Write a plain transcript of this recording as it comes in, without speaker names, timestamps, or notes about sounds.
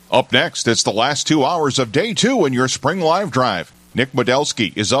Up next, it's the last 2 hours of Day 2 in your Spring Live Drive. Nick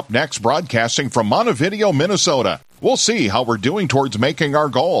Modelski is up next, broadcasting from Montevideo, Minnesota. We'll see how we're doing towards making our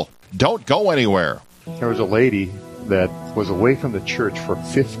goal. Don't go anywhere. There was a lady that was away from the church for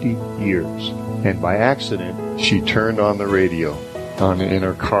 50 years, and by accident, she turned on the radio in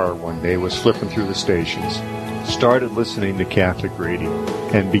her car one day, was flipping through the stations, started listening to Catholic radio,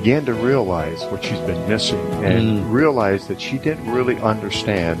 and began to realize what she's been missing, and realized that she didn't really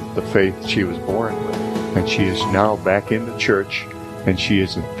understand the faith she was born with. And she is now back in the church, and she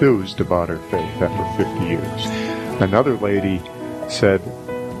is enthused about her faith after 50 years. Another lady said,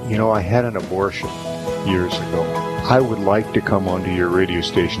 I had an abortion years ago. I would like to come onto your radio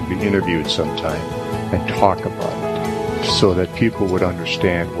station, be interviewed sometime, and talk about it so that people would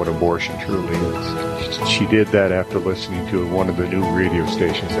understand what abortion truly is. She did that after listening to one of the new radio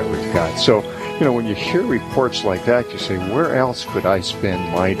stations that we've got. So, when you hear reports like that, you say, where else could I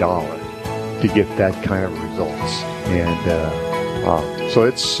spend my dollar to get that kind of results? And so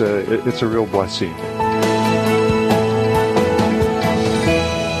it's a real blessing.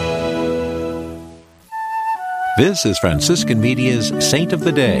 This is Franciscan Media's Saint of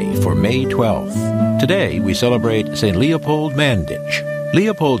the Day for May 12th. Today we celebrate St. Leopold Mandich.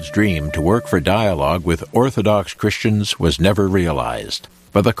 Leopold's dream to work for dialogue with Orthodox Christians was never realized,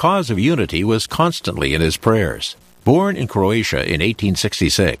 but the cause of unity was constantly in his prayers. Born in Croatia in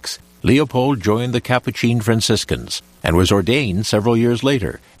 1866, Leopold joined the Capuchin Franciscans and was ordained several years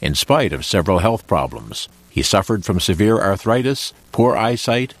later, in spite of several health problems. He suffered from severe arthritis, poor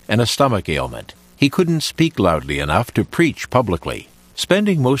eyesight, and a stomach ailment. He couldn't speak loudly enough to preach publicly.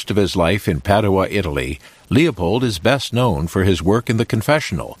 Spending most of his life in Padua, Italy, Leopold is best known for his work in the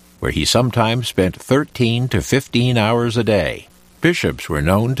confessional, where he sometimes spent 13 to 15 hours a day. Bishops were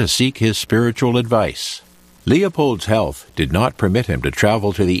known to seek his spiritual advice. Leopold's health did not permit him to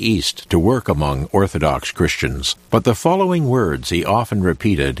travel to the East to work among Orthodox Christians, but the following words he often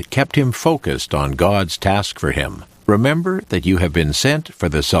repeated kept him focused on God's task for him. Remember that you have been sent for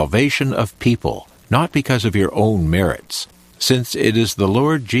the salvation of people, not because of your own merits, since it is the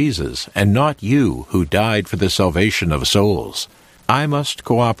Lord Jesus and not you who died for the salvation of souls. I must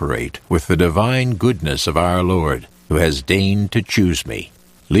cooperate with the divine goodness of our Lord, who has deigned to choose me.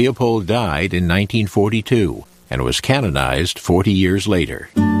 Leopold died in 1942 and was canonized 40 years later.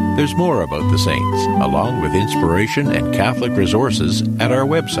 There's more about the saints, along with inspiration and Catholic resources at our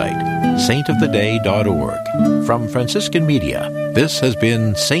website, saintoftheday.org. From Franciscan Media, this has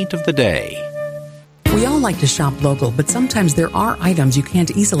been Saint of the Day. We all like to shop local, but sometimes there are items you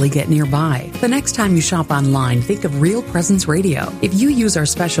can't easily get nearby. The next time you shop online, think of Real Presence Radio. If you use our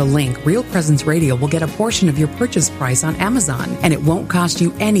special link, Real Presence Radio will get a portion of your purchase price on Amazon, and it won't cost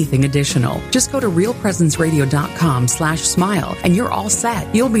you anything additional. Just go to realpresenceradio.com/smile, and you're all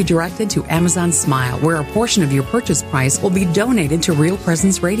set. You'll be directed to Amazon Smile, where a portion of your purchase price will be donated to Real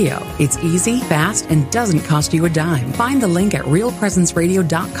Presence Radio. It's easy, fast, and doesn't cost you a dime. Find the link at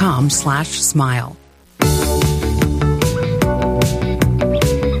realpresenceradio.com/smile.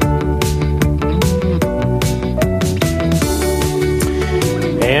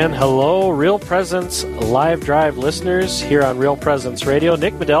 And hello, Real Presence Live Drive listeners here on Real Presence Radio.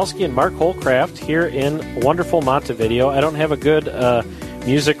 Nick Modelski and Mark Holcraft here in wonderful Montevideo. I don't have a good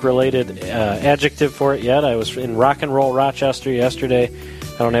music-related adjective for it yet. I was in Rock and Roll Rochester yesterday.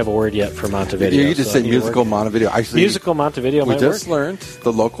 I don't have a word yet for Montevideo. You just say musical Montevideo. Actually, musical Montevideo might work. We just learned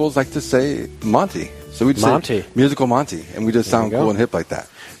the locals like to say Monty. So we just say musical Monty, and we just sound cool and hip like that.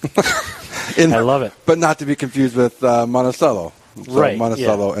 I love it. But not to be confused with Monticello. So right.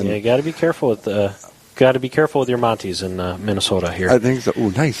 Monticello and you got to be careful with your Monties in Minnesota here. I think so. Ooh,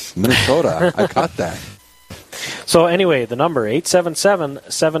 nice. Minnesota. I caught that. So anyway, the number,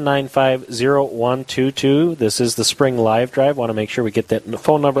 877-795-0122. This is the Spring Live Drive. Want to make sure we get that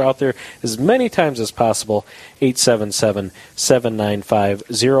phone number out there as many times as possible,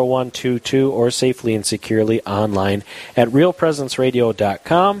 877-795-0122, or safely and securely online at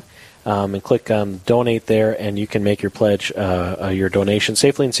realpresenceradio.com. And click on Donate there, and you can make your pledge, your donation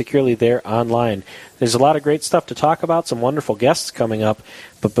safely and securely there online. There's a lot of great stuff to talk about, some wonderful guests coming up.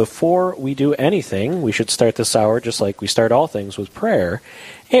 But before we do anything, we should start this hour just like we start all things, with prayer.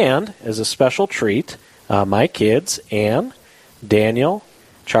 And as a special treat, my kids, Anne, Daniel,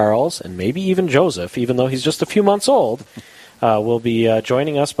 Charles, and maybe even Joseph, even though he's just a few months old, will be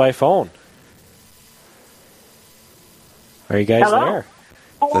joining us by phone. Are you guys there?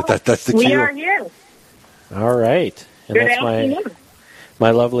 That's the cue. We are here. All right. And Good that's afternoon. my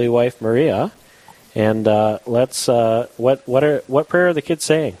lovely wife, Maria. And let's what prayer are the kids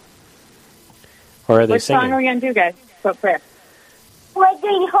saying? Or are they What singing? song are we going to do, guys? What prayer? we're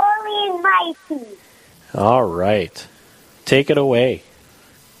doing Holy and Mighty. All right. Take it away.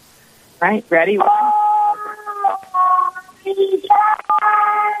 All right, ready? Holy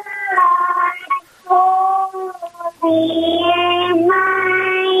God, holy and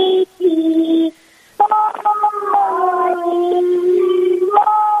mighty, holy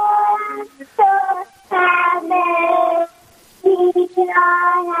Lord, so have mercy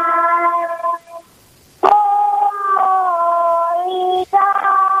on us. Holy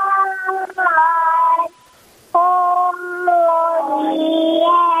God, holy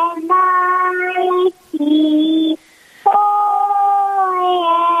and mighty, holy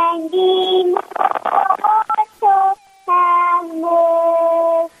and immortal, have mercy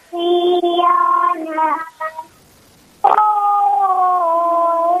on us.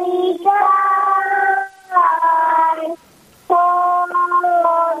 Holy God,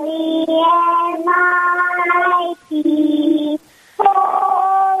 holy and mighty,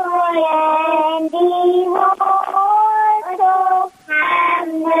 holy and immortal, have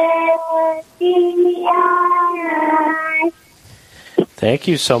mercy on us. Thank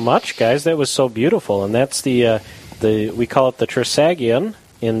you so much, guys. That was so beautiful, and that's the we call it the Trisagion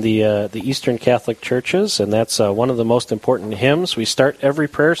in the Eastern Catholic churches, and that's one of the most important hymns. We start every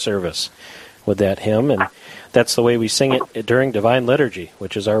prayer service with that hymn, and that's the way we sing it during Divine Liturgy,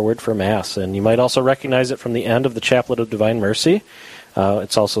 which is our word for Mass. And you might also recognize it from the end of the Chaplet of Divine Mercy.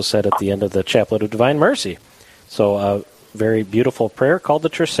 It's also said at the end of the Chaplet of Divine Mercy. So very beautiful prayer called the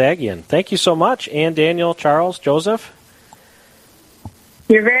Trisagion. Thank you so much, Ann, Daniel, Charles, Joseph.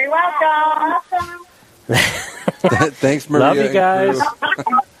 You're very welcome. Thanks, Maria. Love you guys.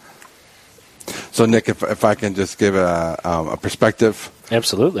 So, Nick, if I can just give a perspective.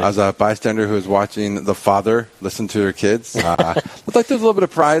 Absolutely. As a bystander who is watching the father listen to her kids, looks like there's a little bit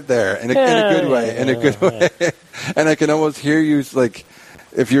of pride there in a good way. And I can almost hear you, like,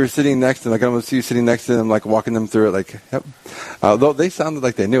 if you're sitting next to them, I can almost see you sitting next to them, like, walking them through it, like, yep. Though they sounded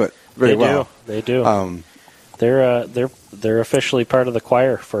like they knew it very well. They do. They're officially part of the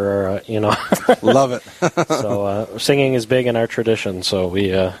choir for Love it. So singing is big in our tradition, so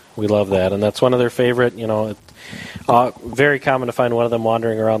we love that, and that's one of their favorite. Very common to find one of them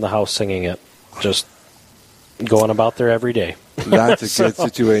wandering around the house singing it, just going about their every day. That's a good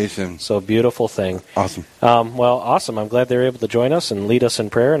situation. So beautiful thing. Awesome. Well, awesome. I'm glad they're able to join us and lead us in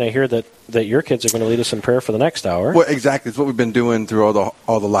prayer, and I hear that your kids are going to lead us in prayer for the next hour. Well, exactly. It's what we've been doing through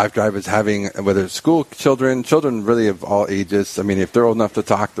all the live drive is having, whether it's school children really of all ages. I mean, if they're old enough to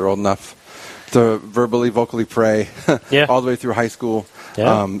talk, they're old enough to vocally pray, yeah. all the way through high school.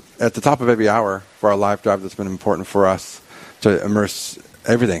 Yeah. At the top of every hour for our live drive, that's been important for us to immerse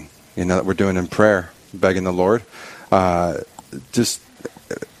everything, that we're doing in prayer, begging the Lord, begging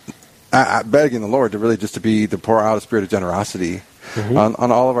the Lord to really just to pour out a spirit of generosity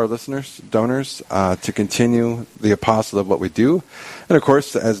on all of our listeners, donors, to continue the apostle of what we do. And of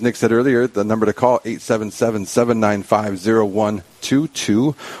course, as Nick said earlier, the number to call,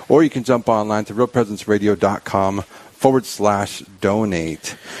 877-795-0122, or you can jump online to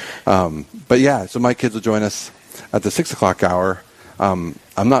realpresenceradio.com/donate. But yeah, so my kids will join us at the 6 o'clock hour. I'm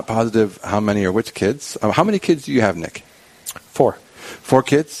not positive how many or which kids. How many kids do you have, Nick? 4. 4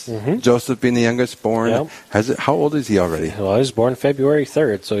 kids? Mm-hmm. Joseph being the youngest, born. Yep. How old is he already? Well, he was born February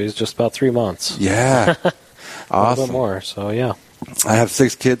 3rd, so he's just about 3 months. Yeah. Awesome. A little bit more, so yeah. I have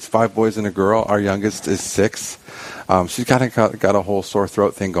 6 kids, 5 boys and a girl. Our youngest is 6. She's got a whole sore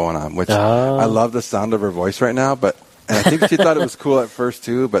throat thing going on, which I love the sound of her voice right now, and I think she thought it was cool at first,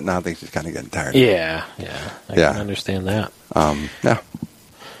 too, but now I think she's kind of getting tired. Yeah. I can understand that. Yeah.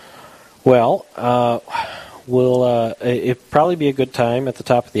 Well, it'd probably be a good time at the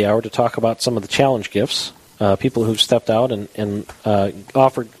top of the hour to talk about some of the challenge gifts, people who've stepped out and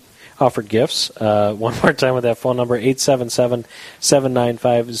offered gifts. One more time with that phone number,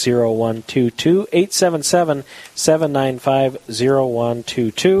 877-795-0122,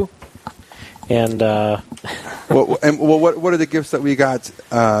 877-795-0122. And what are the gifts that we got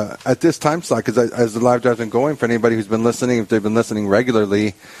at this time slot? Because as the live drive's been going, for anybody who's been listening, if they've been listening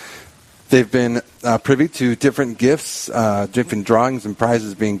regularly, they've been privy to different gifts, different drawings and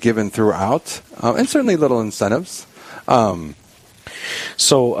prizes being given throughout, and certainly little incentives.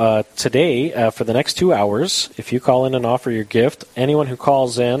 So today, for the next 2 hours, if you call in and offer your gift, anyone who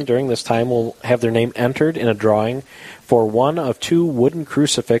calls in during this time will have their name entered in a drawing for one of 2 wooden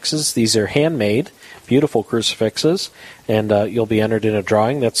crucifixes. These are handmade, beautiful crucifixes, and you'll be entered in a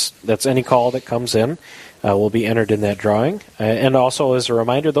drawing. That's any call that comes in will be entered in that drawing. And also, as a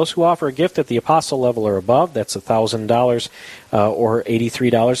reminder, those who offer a gift at the apostle level or above, that's $1,000 or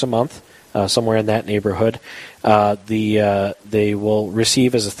 $83 a month. somewhere in that neighborhood. They will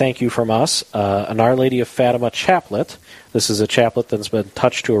receive, as a thank you from us, an Our Lady of Fatima chaplet. This is a chaplet that's been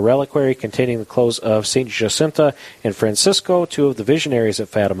touched to a reliquary containing the clothes of St. Jacinta and Francisco, two of the visionaries at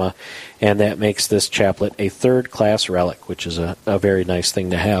Fatima, and that makes this chaplet a third-class relic, which is a very nice thing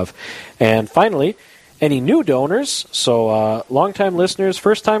to have. And finally, any new donors, so longtime listeners,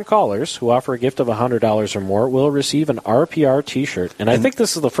 first-time callers who offer a gift of $100 or more will receive an RPR T-shirt. And I think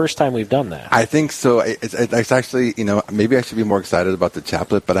this is the first time we've done that. I think so. It's actually, maybe I should be more excited about the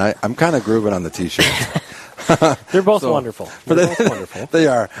chaplet, but I'm kind of grooving on the T-shirt. They're both wonderful. They're both wonderful. They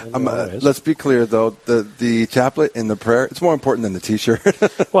are. Let's be clear, though. The chaplet and the prayer, it's more important than the T-shirt.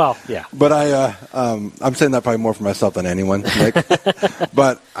 Well, yeah. But I'm saying that probably more for myself than anyone, Nick.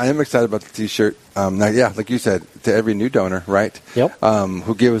 But I am excited about the T-shirt. Now, yeah, like you said, to every new donor, right? Yep.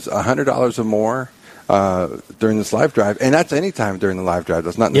 Who gives $100 or more during this live drive. And that's any time during the live drive.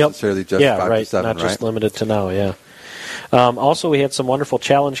 That's not necessarily just 5 to 7, not just limited to now, yeah. Also, we had some wonderful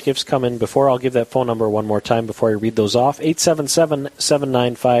challenge gifts come in before. I'll give that phone number one more time before I read those off.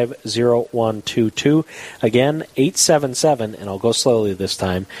 877-795-0122. Again, 877, and I'll go slowly this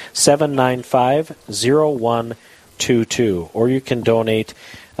time, 795-0122. Or you can donate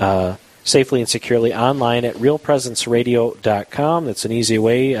safely and securely online at realpresenceradio.com. That's an easy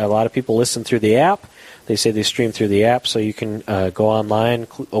way. A lot of people listen through the app. They say they stream through the app, so you can go online,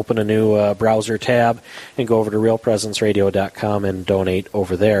 open a new browser tab, and go over to realpresenceradio.com and donate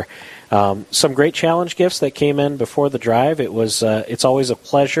over there. Some great challenge gifts that came in before the drive. It's always a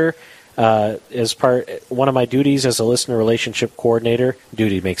pleasure. One of my duties as a listener relationship coordinator,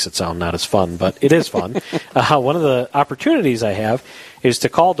 duty makes it sound not as fun, but it is fun. One of the opportunities I have is to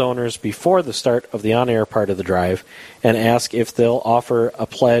call donors before the start of the on-air part of the drive and ask if they'll offer a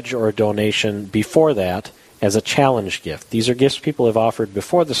pledge or a donation before that as a challenge gift. These are gifts people have offered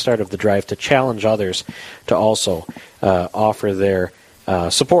before the start of the drive to challenge others to also offer their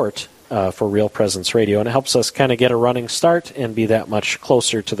support for Real Presence Radio, and it helps us kind of get a running start and be that much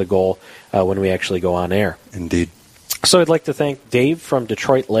closer to the goal when we actually go on air. Indeed. So I'd like to thank Dave from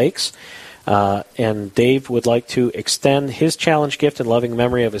Detroit Lakes, and Dave would like to extend his challenge gift in loving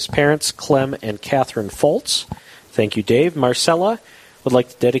memory of his parents, Clem and Catherine Foltz. Thank you, Dave. Marcella would like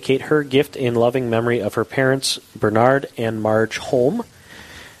to dedicate her gift in loving memory of her parents, Bernard and Marge Holm.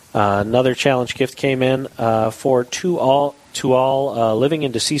 Another challenge gift came in for to all living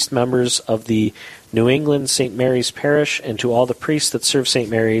and deceased members of the New England St. Mary's Parish, and to all the priests that serve St.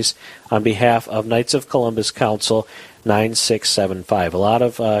 Mary's on behalf of Knights of Columbus Council 9675. A lot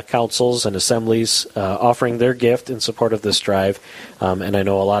of councils and assemblies offering their gift in support of this drive, and I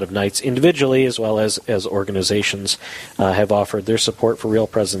know a lot of Knights individually as well as organizations have offered their support for Real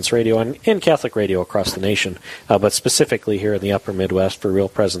Presence Radio and Catholic radio across the nation, but specifically here in the Upper Midwest for Real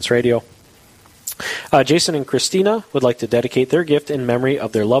Presence Radio. Jason and Christina would like to dedicate their gift in memory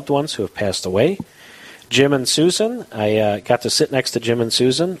of their loved ones who have passed away. Jim and Susan, I got to sit next to Jim and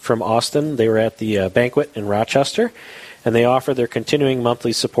Susan from Austin. They were at the banquet in Rochester, and they offer their continuing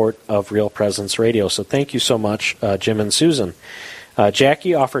monthly support of Real Presence Radio. So thank you so much, Jim and Susan.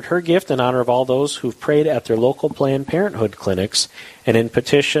 Jackie offered her gift in honor of all those who've prayed at their local Planned Parenthood clinics and in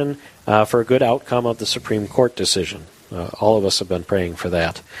petition for a good outcome of the Supreme Court decision. All of us have been praying for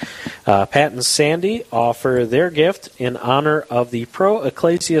that. Pat and Sandy offer their gift in honor of the Pro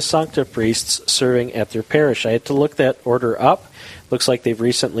Ecclesia Sancta priests serving at their parish. I had to look that order up. Looks like they've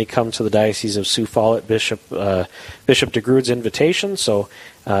recently come to the Diocese of Sioux Falls at Bishop DeGrood's invitation, so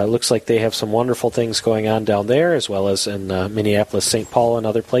it looks like they have some wonderful things going on down there, as well as in Minneapolis, St. Paul, and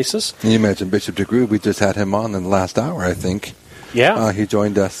other places. You mentioned Bishop DeGrood. We just had him on in the last hour, I think. Yeah. He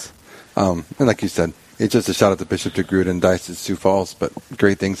joined us. And like you said, it's just a shout out to Bishop DeGrood and Diocese of Sioux Falls, but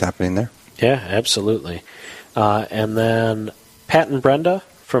great things happening there. Yeah, absolutely. And then Pat and Brenda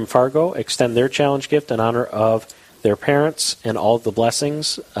from Fargo extend their challenge gift in honor of their parents and all of the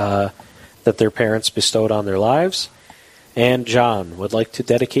blessings that their parents bestowed on their lives. And John would like to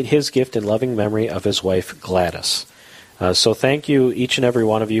dedicate his gift in loving memory of his wife, Gladys. So thank you, each and every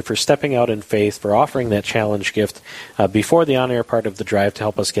one of you, for stepping out in faith, for offering that challenge gift before the on-air part of the drive to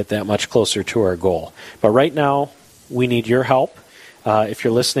help us get that much closer to our goal. But right now, we need your help. If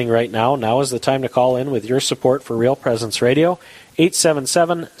you're listening right now, now is the time to call in with your support for Real Presence Radio.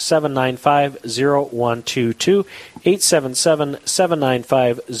 877-795-0122,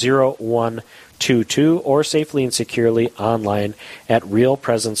 877-795-0122, or safely and securely online at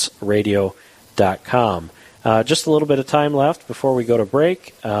realpresenceradio.com. Just a little bit of time left before we go to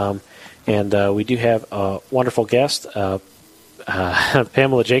break, and we do have a wonderful guest,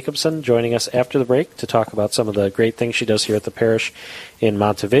 Pamela Jacobson, joining us after the break to talk about some of the great things she does here at the parish in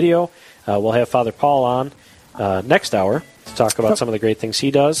Montevideo. We'll have Father Paul on next hour to talk about some of the great things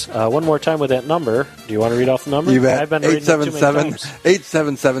he does. One more time with that number. Do you want to read off the number? You bet. I've been reading it too many times.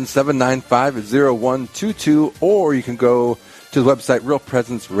 877-795-0122, or you can go to the website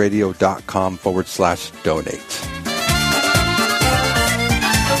realpresenceradio.com/donate.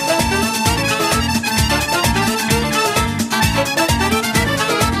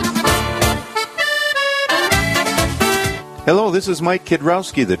 Hello, this is Mike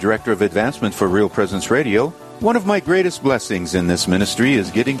Kidrowski, the Director of Advancement for Real Presence Radio. One of my greatest blessings in this ministry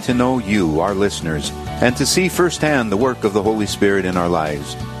is getting to know you, our listeners, and to see firsthand the work of the Holy Spirit in our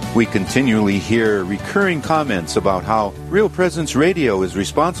lives. We continually hear recurring comments about how Real Presence Radio is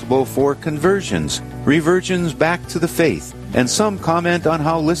responsible for conversions, reversions back to the faith, and some comment on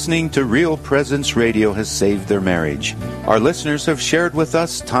how listening to Real Presence Radio has saved their marriage. Our listeners have shared with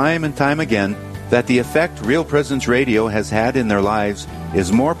us time and time again that the effect Real Presence Radio has had in their lives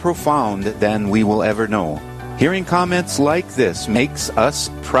is more profound than we will ever know. Hearing comments like this makes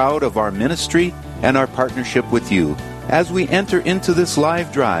us proud of our ministry and our partnership with you. As we enter into this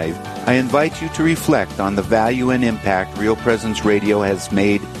live drive, I invite you to reflect on the value and impact Real Presence Radio has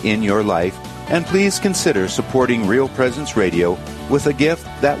made in your life, and please consider supporting Real Presence Radio with a gift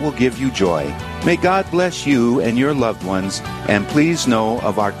that will give you joy. May God bless you and your loved ones, and please know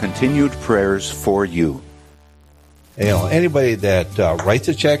of our continued prayers for you. You know, anybody that writes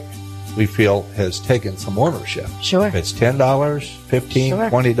a check, we feel has taken some ownership. Sure. If it's $10, $15, Sure.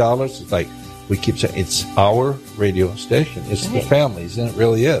 $20, it's like we keep saying it's our radio station. It's the family's, and it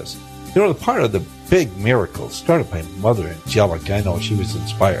really is. You know, the part of the big miracle started by Mother Angelica, I know she was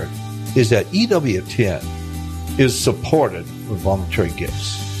inspired, is that EWTN is supported with voluntary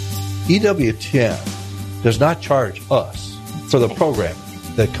gifts. EWTN does not charge us for the program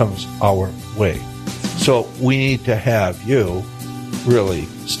that comes our way. So we need to have you really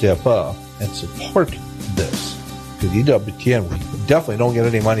step up and support this. Because EWTN, we definitely don't get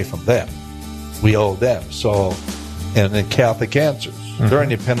any money from them. We owe them. So, and then Catholic Answers, they're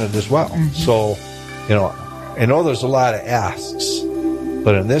independent as well. So, you know, I know there's a lot of asks,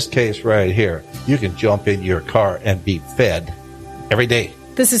 but in this case right here, you can jump in your car and be fed every day.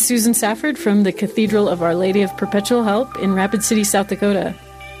 This is Susan Safford from the Cathedral of Our Lady of Perpetual Help in Rapid City, South Dakota.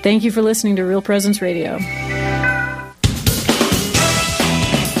 Thank you for listening to Real Presence Radio.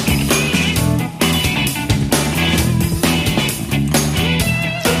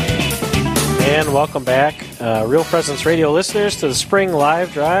 And welcome back, Real Presence Radio listeners, to the Spring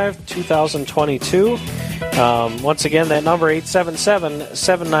Live Drive 2022. Once again, that number,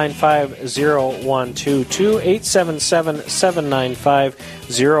 877-795-0122,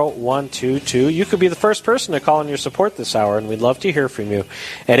 877-795-0122. You could be the first person to call in your support this hour, and we'd love to hear from you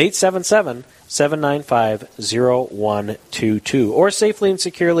at 877-795-0122, or safely and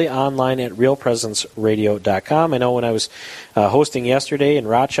securely online at realpresenceradio.com. I know when I was hosting yesterday in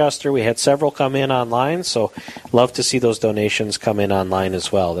Rochester, we had several come in online, so love to see those donations come in online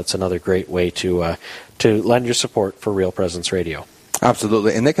as well. That's another great way to lend your support for Real Presence Radio.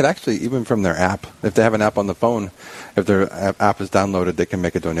 Absolutely. And they could actually, even from their app, if they have an app on the phone, if their app is downloaded, they can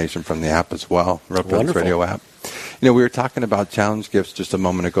make a donation from the app as well, Real Presence Radio app. You know, we were talking about challenge gifts just a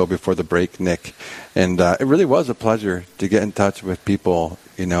moment ago before the break, Nick, and it really was a pleasure to get in touch with people,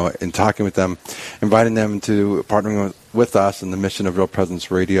 you know, and talking with them, inviting them to partnering with us in the mission of Real Presence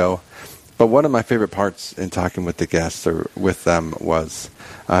Radio. But one of my favorite parts in talking with the guests or with them was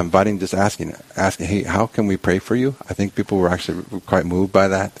inviting, just asking, hey, how can we pray for you? I think people were actually quite moved by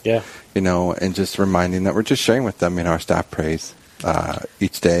that. Yeah. You know, and just reminding that we're just sharing with them, you know, our staff prays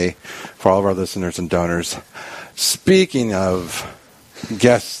each day for all of our listeners and donors. Speaking of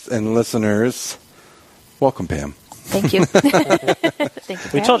guests and listeners, welcome, Pam. Thank you. Thank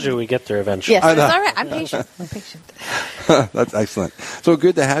you. We told you we'd get there eventually. Yes, that's all right. I'm patient. That's excellent. So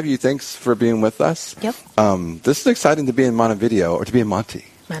good to have you. Thanks for being with us. Yep. This is exciting to be in Montevideo, or to be in Monte,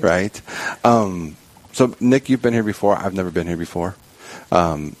 right? So, Nick, you've been here before. I've never been here before.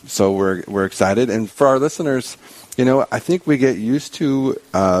 So we're excited. And for our listeners, you know, I think we get used to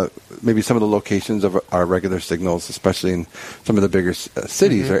maybe some of the locations of our regular signals, especially in some of the bigger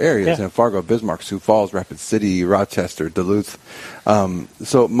cities or areas, in Fargo, Bismarck, Sioux Falls, Rapid City, Rochester, Duluth.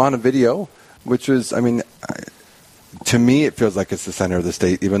 So Montevideo, which was, I mean, to me, it feels like it's the center of the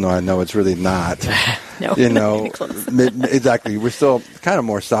state, even though I know it's really not. No, you know, exactly. We're still kind of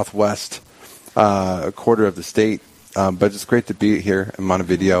more southwest quarter of the state, but it's great to be here in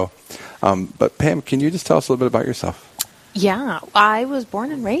Montevideo. But Pam, can you just tell us a little bit about yourself? Yeah, I was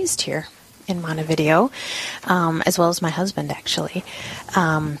born and raised here in Montevideo, as well as my husband, actually.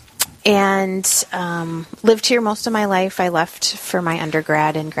 and lived here most of my life. I left for my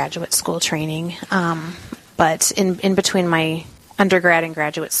undergrad and graduate school training. But in between my undergrad and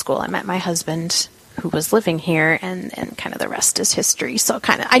graduate school, I met my husband, who was living here, and kind of the rest is history. So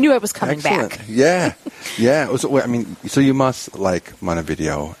I knew I was coming Excellent. back. Yeah, yeah. So you must like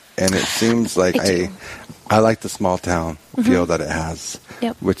Montevideo, and it seems like I like the small town feel that it has,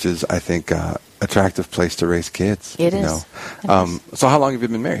 which is, I think, attractive place to raise kids. It is. So how long have you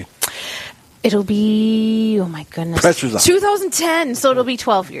been married? It'll be, oh my goodness, Pressure's on. 2010. So it'll be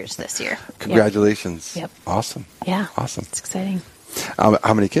 12 years this year. Congratulations. Yep. Awesome. Yeah. Awesome. It's exciting.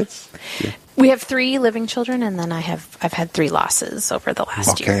 How many kids? Yeah. We have 3 living children, and then I've had 3 losses over the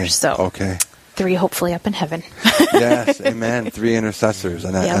last year. So 3 hopefully up in heaven. Yes, amen. 3 intercessors,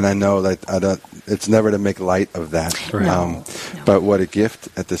 and I know that it's never to make light of that. Right. No. But what a gift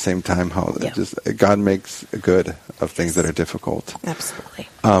at the same time. How God makes good of things that are difficult. Absolutely.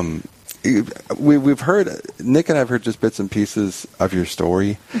 We've heard, Nick and I have heard just bits and pieces of your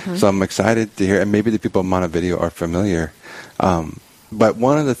story, so I'm excited to hear, and maybe the people in Montevideo are familiar. But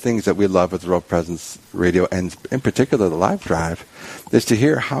one of the things that we love with Real Presence Radio, and in particular the live drive, is to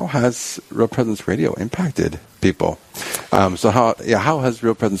hear how has Real Presence Radio impacted people. So how has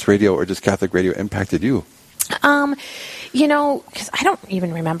Real Presence Radio or just Catholic radio impacted you? Because I don't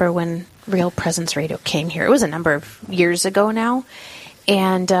even remember when Real Presence Radio came here. It was a number of years ago now.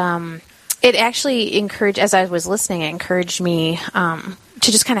 And it actually encouraged, as I was listening, it encouraged me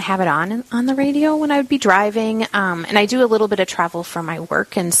to just kind of have it on the radio when I would be driving. And I do a little bit of travel for my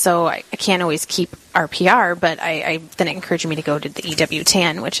work, and so I can't always keep RPR, but then it encouraged me to go to the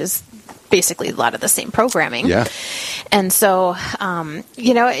EWTN, which is basically a lot of the same programming. Yeah. And so,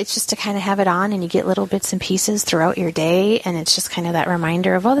 it's just to kind of have it on, and you get little bits and pieces throughout your day, and it's just kind of that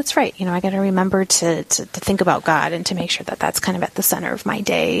reminder of, oh, that's right, I got to remember to think about God and to make sure that that's kind of at the center of my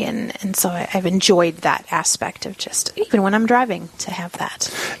day. And so I've enjoyed that aspect of just, even when I'm driving, to have that.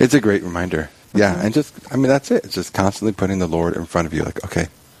 It's a great reminder. Yeah, and that's it. It's just constantly putting the Lord in front of you, like, okay,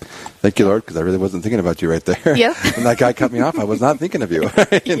 thank you, Lord, because I really wasn't thinking about you right there. Yep. When that guy cut me off, I was not thinking of you.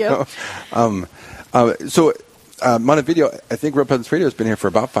 you know? So Montevideo, I think Real Presence Radio has been here for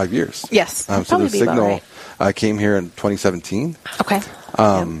about 5 years. Yes. So the Signal came here in 2017. Okay.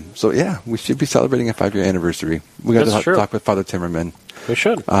 So, we should be celebrating a 5-year anniversary. We got to talk with Father Timmerman. We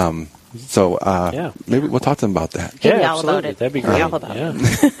should. Maybe we'll talk to him about that. Yeah, all about it. That'd be great. All about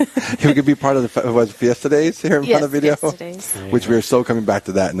it. He could be part of the Fiesta Days here in Montevideo, Fiesta Days. which we're so coming back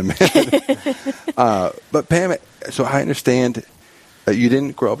to that in a minute. But Pam, so I understand you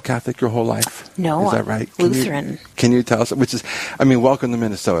didn't grow up Catholic your whole life. No, is that right? Lutheran. Can you tell us? Welcome to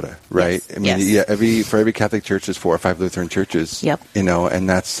Minnesota, right? Yes. For every Catholic church, there's 4 or 5 Lutheran churches. Yep. And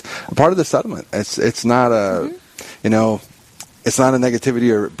that's a part of the settlement. It's not a, it's not a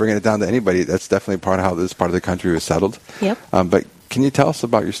negativity or bringing it down to anybody. That's definitely part of how this part of the country was settled. Yep. But can you tell us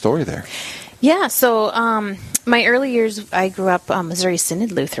about your story there? Yeah, so my early years, I grew up Missouri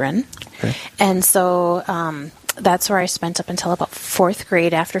Synod Lutheran. Okay. And so that's where I spent up until about 4th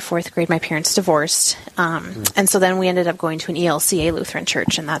grade. After 4th grade, my parents divorced. And so then we ended up going to an ELCA Lutheran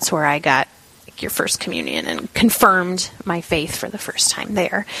church, and that's where I got your first communion and confirmed my faith for the first time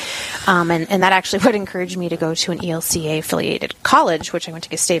there. And that actually would encourage me to go to an ELCA affiliated college, which I went to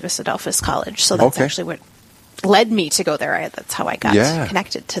Gustavus Adolphus College. So that's actually what led me to go there. That's how I got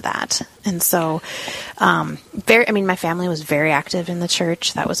connected to that. And so, my family was very active in the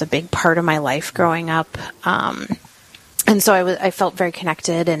church. That was a big part of my life growing up. And so I felt very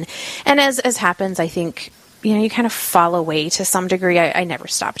connected. And as happens, I think, you kind of fall away to some degree. I never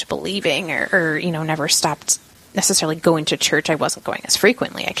stopped believing or never stopped necessarily going to church. I wasn't going as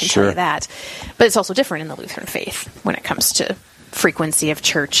frequently, I can tell you that. But it's also different in the Lutheran faith when it comes to frequency of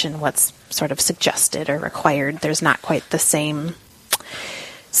church and what's sort of suggested or required. There's not quite the same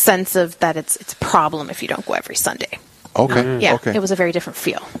sense of that it's a problem if you don't go every Sunday. Okay. Yeah, okay. It was a very different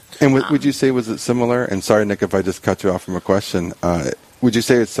feel. And would you say, was it similar? And sorry, Nick, if I just cut you off from a question. Would you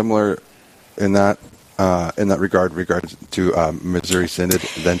say it's similar in that regard to Missouri Synod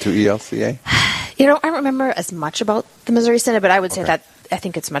than to ELCA? I don't remember as much about the Missouri Synod, but I would say that I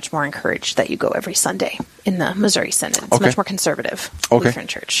think it's much more encouraged that you go every Sunday in the Missouri Synod. It's much more conservative Lutheran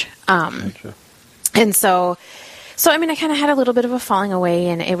church. And so I kind of had a little bit of a falling away,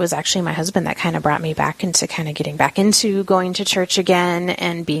 and it was actually my husband that kind of brought me back into kind of getting back into going to church again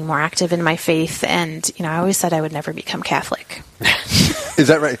and being more active in my faith. And, I always said I would never become Catholic. Is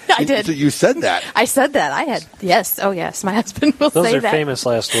that right? I did. So you said that. I said that. I had, yes. Oh, yes. My husband will say that. Those are famous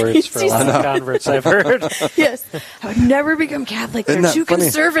last words for a lot of converts I've heard. Yes. I would never become Catholic. They're too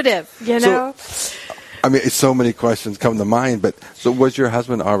conservative, I mean, so many questions come to mind, but so was your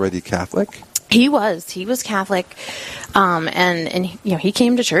husband already Catholic? He was Catholic, and he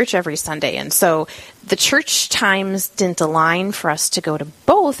came to church every Sunday, and so the church times didn't align for us to go to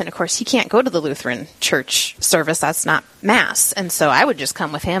both. And of course, he can't go to the Lutheran church service; that's not Mass. And so I would just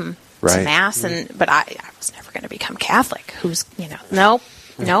come with him to Mass, but I was never going to become Catholic. Nope.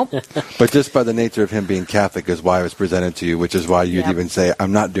 But just by the nature of him being Catholic is why it was presented to you, which is why you'd even say,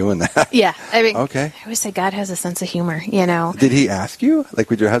 "I'm not doing that." Yeah, I mean, okay. I always say God has a sense of humor. Did he ask you?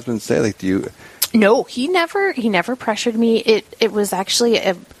 Like, would your husband say, like, do you? No, he never pressured me. It was actually,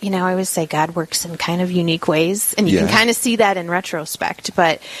 I always say God works in kind of unique ways, and you can kind of see that in retrospect.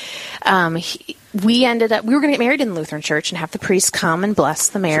 But we were going to get married in the Lutheran church and have the priest come and bless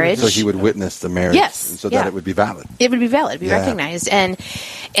the marriage. So he would witness the marriage, yes, that it would be valid. It would be valid, be recognized, and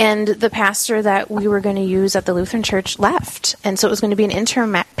the pastor that we were going to use at the Lutheran church left, and so it was going to be an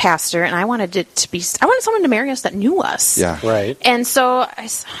interim pastor, and I wanted someone to marry us that knew us, right. And so I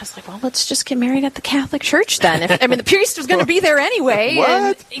was like, well, let's just get married at the Catholic church then. The priest was going to be there anyway.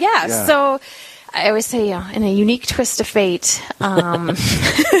 What? And, so I always say, in a unique twist of fate,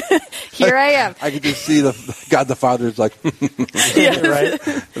 here I am. I could just see God the Father is like, right?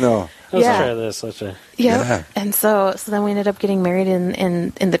 No. Let's try this. Yeah. And so then we ended up getting married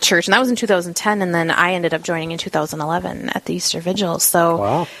in the church, and that was in 2010, and then I ended up joining in 2011 at the Easter Vigil. So,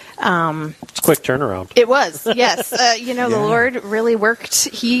 wow. It's a quick turnaround. It was, yes. The Lord really worked.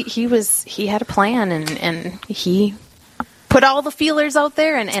 He had a plan, and he put all the feelers out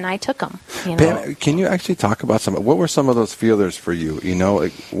there, and I took them. Pam, can you actually talk about what were some of those feelers for you?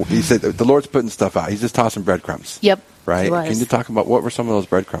 He said the Lord's putting stuff out. He's just tossing breadcrumbs. Yep. Right? He was. Can you talk about what were some of those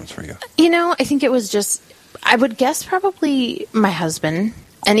breadcrumbs for you? I think it was just, I would guess probably my husband,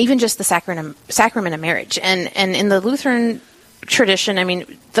 and even just the sacrament of marriage. And in the Lutheran tradition,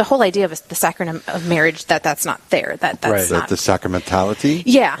 the whole idea of the sacrament of marriage, that's not there. That's not the sacramentality.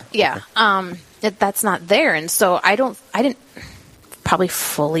 Yeah. That's not there, and so I didn't probably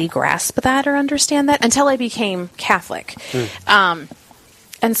fully grasp that or understand that until I became Catholic.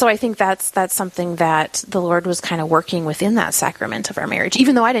 And so I think that's something that the Lord was kind of working within that sacrament of our marriage,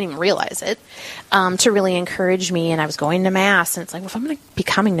 even though I didn't even realize it, to really encourage me. And I was going to Mass, and it's like, well, if I'm going to be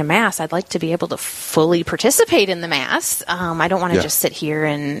coming to Mass, I'd like to be able to fully participate in the Mass. I don't want to just sit here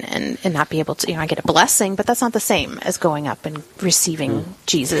and not be able to, I get a blessing, but that's not the same as going up and receiving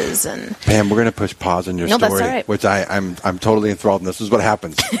Jesus. And Pam, we're going to push pause on your story, that's all right. which I'm totally enthralled, and this is what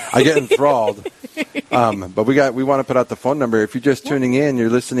happens. I get enthralled. But we want to put out the phone number. If you're just tuning in,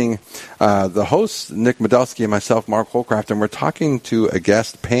 you're listening. The host, Nick Medelsky, and myself, Mark Holcraft, and we're talking to a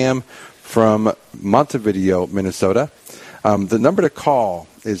guest, Pam, from Montevideo, Minnesota. The number to call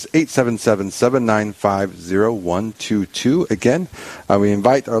is 877-795-0122. Again, we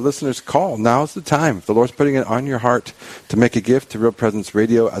invite our listeners to call. Now's the time. If the Lord's putting it on your heart to make a gift to Real Presence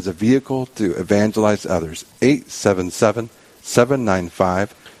Radio as a vehicle to evangelize others. 877-795-0122.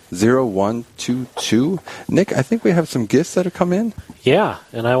 0122. Nick, I think we have some gifts that have come in. Yeah,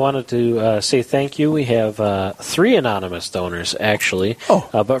 and I wanted to say thank you. We have 3 anonymous donors, actually,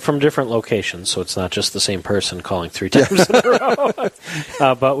 but from different locations, so it's not just the same person calling 3 times in a row.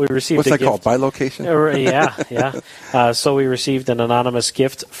 But we received What's a that gift. called, by location? Yeah. So we received an anonymous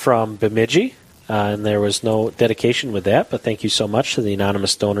gift from Bemidji. And there was no dedication with that, but thank you so much to the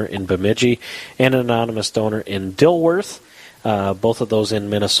anonymous donor in Bemidji and an anonymous donor in Dilworth. Both of those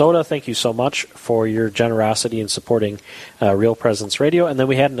in Minnesota. Thank you so much for your generosity in supporting Real Presence Radio. And then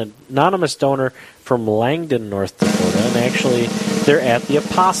we had an anonymous donor from Langdon, North Dakota, and actually they're at the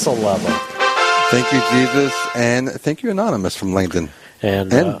apostle level. Thank you, Jesus, and thank you, Anonymous from Langdon. And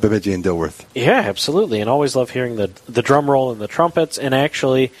Bemidji and Dilworth. Yeah, absolutely. And always love hearing the drum roll and the trumpets. And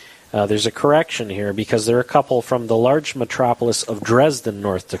actually, there's a correction here because they're a couple from the large metropolis of Dresden,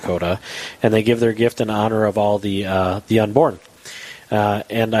 North Dakota, and they give their gift in honor of all the unborn.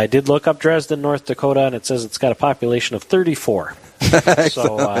 And I did look up Dresden, North Dakota, and it says it's got a population of 34.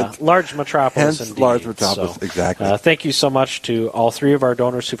 So large metropolis Hence, indeed. large metropolis, exactly. Thank you so much to all 3 of our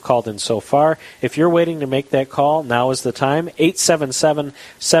donors who've called in so far. If you're waiting to make that call, now is the time.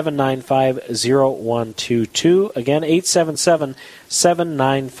 877-795-0122. Again,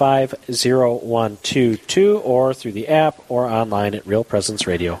 877-795-0122, or through the app or online at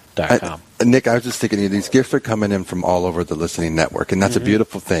realpresenceradio.com. Nick, I was just thinking, these gifts are coming in from all over the listening network, and that's a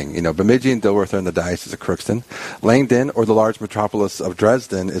beautiful thing. Bemidji and Dilworth are in the Diocese of Crookston. Langdon, or the large metropolis of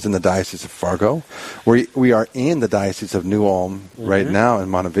Dresden, is in the Diocese of Fargo. We are in the Diocese of New Ulm right now in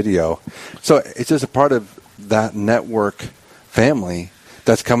Montevideo. So it's just a part of that network family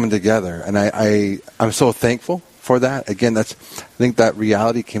that's coming together, and I'm so thankful for that. Again, I think that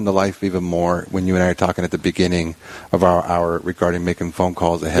reality came to life even more when you and I are talking at the beginning of our hour regarding making phone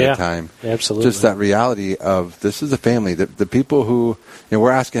calls ahead of time. Absolutely. Just that reality of this is a family. The people who, we're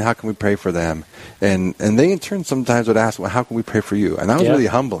asking, how can we pray for them? And they in turn sometimes would ask, well, how can we pray for you? And that was really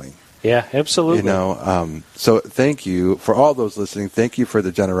humbling. Yeah, absolutely. So thank you for all those listening. Thank you for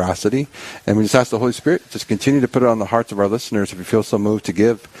the generosity. And we just ask the Holy Spirit, just continue to put it on the hearts of our listeners. If you feel so moved to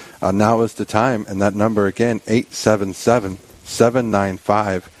give, now is the time. And that number again,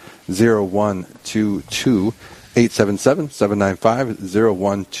 877-795-0122.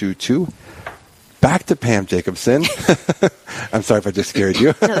 877-795-0122. Back to Pam Jacobson. I'm sorry if I just scared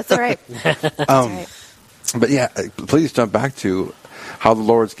you. No, that's all right. That's all right. But yeah, please jump back to how the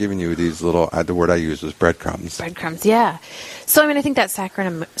Lord's giving you these little, the word I used was breadcrumbs. Breadcrumbs, yeah. So, I think that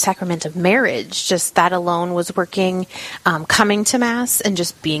sacrament of marriage, just that alone was working, coming to Mass and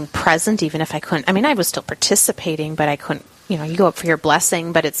just being present, even if I couldn't. I was still participating, but I couldn't, you go up for your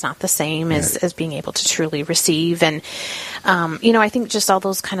blessing, but it's not the same as being able to truly receive. And, I think just all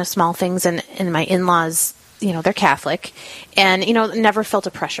those kind of small things, and my in-laws, they're Catholic, and, never felt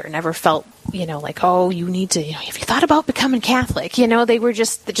a pressure, never felt, like, oh, you need to, have you thought about becoming Catholic? They were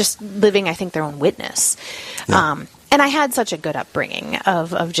just living, I think, their own witness. Yeah. And I had such a good upbringing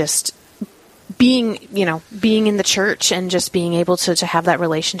of just being in the church and just being able to have that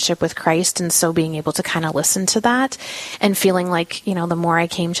relationship with Christ. And so being able to kind of listen to that and feeling like, the more I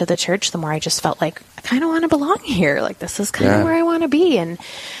came to the church, the more I just felt like I kind of want to belong here. Like, this is kind of where I want to be. And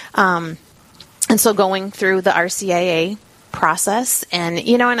so going through the RCIA process and,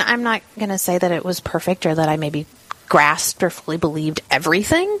 and I'm not going to say that it was perfect or that I maybe grasped or fully believed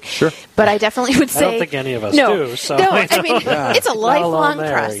everything. Sure. But I definitely would say... I don't think any of us do. So no, it's a lifelong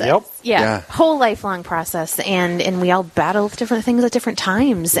process. Yep. Yeah, whole lifelong process. And we all battle with different things at different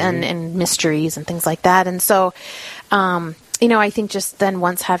times and mysteries and things like that. And so... I think just then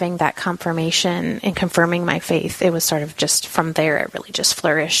once having that confirmation and confirming my faith, it was sort of just from there, it really just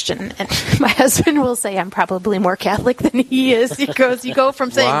flourished. And my husband will say I'm probably more Catholic than he is. He goes, you go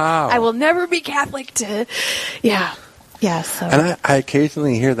from saying, I will never be Catholic to, So. And I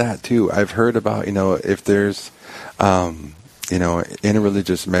occasionally hear that too. I've heard about, if there's,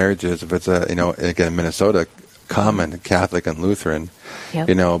 interreligious marriages, if it's again, Minnesota, common Catholic and Lutheran,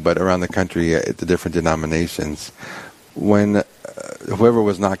 but around the country, the different denominations, when whoever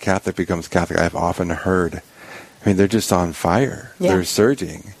was not Catholic becomes Catholic, I've often heard, they're just on fire. Yeah. They're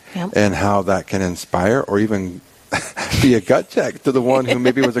surging. Yep. And how that can inspire or even be a gut check to the one who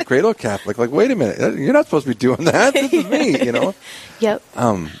maybe was a cradle Catholic. Like, wait a minute, you're not supposed to be doing that. This is me, Yep.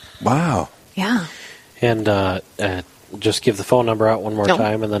 Wow. Yeah. And just give the phone number out one more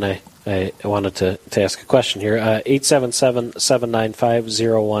time, and then I wanted to ask a question here.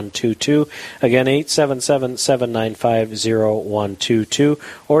 877-795-0122. Again, 877-795-0122,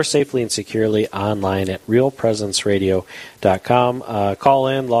 or safely and securely online at realpresenceradio.com. Call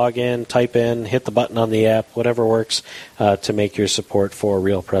in, log in, type in, hit the button on the app, whatever works to make your support for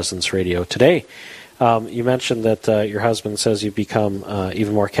Real Presence Radio today. You mentioned that your husband says you've become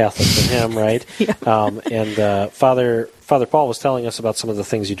even more Catholic than him, right? Yeah. And Father Paul was telling us about some of the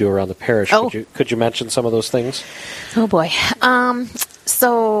things you do around the parish. Oh. Could you mention some of those things? Oh boy.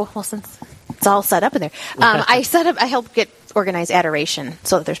 Since it's all set up in there, I help get organized adoration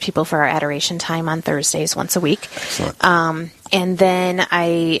so that there's people for our adoration time on Thursdays once a week. Excellent. And then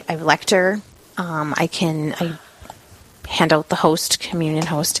I lecture. I hand out the communion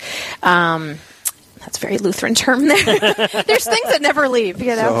host. That's a very Lutheran term there. There's things that never leave,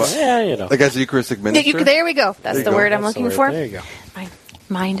 So, like as a Eucharistic minister? There we go. That's the word I'm looking for. There you go. My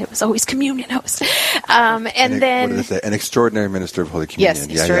mind, it was always communion host. And then... What did it say? An extraordinary minister of Holy Communion. Yes,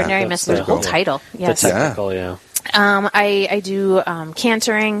 extraordinary minister. The whole title. Yes. The technical, I do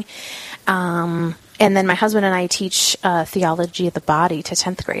cantoring. And then my husband and I teach theology of the body to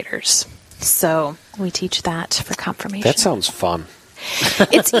 10th graders. So we teach that for confirmation. That sounds fun.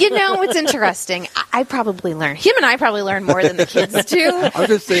 It's interesting. Him and I probably learn more than the kids do. I'm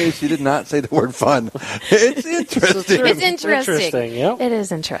just saying she did not say the word fun. It's interesting. It's interesting. Yep. It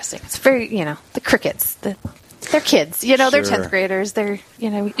is interesting. It's very, the crickets, they're kids, they're 10th graders. They're,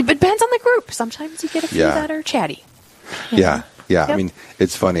 it depends on the group. Sometimes you get a few that are chatty. Yeah. Yep.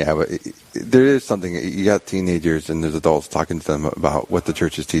 It's funny. There is something, you got teenagers and there's adults talking to them about what the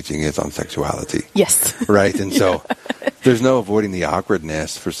church is teaching is on sexuality. Yes. Right? And so there's no avoiding the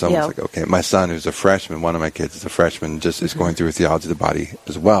awkwardness for someone. Like, okay, my son who's a freshman, one of my kids is a freshman, just is going through theology of the body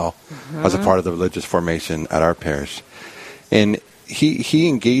as well as a part of the religious formation at our parish. And he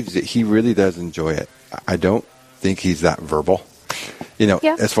engaged it. He really does enjoy it. I don't think he's that verbal,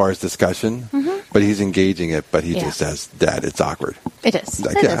 as far as discussion. but he's engaging it, but he Yeah. just says, Dad, it's awkward. It is.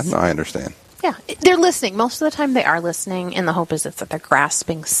 Like, It yeah, is. no, I understand. Yeah, they're listening. Most of the time they are listening, and the hope is that they're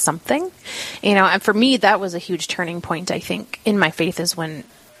grasping something. And for me, that was a huge turning point, I think, in my faith is when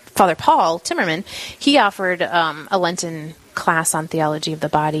Father Paul Timmerman, he offered a Lenten class on theology of the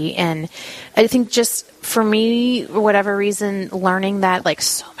body. And I think just for me, for whatever reason, learning that, like,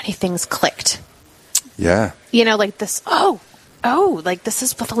 so many things clicked. Yeah. Like this, like this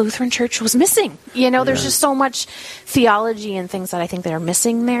is what the Lutheran Church was missing. There's just so much theology and things that I think that are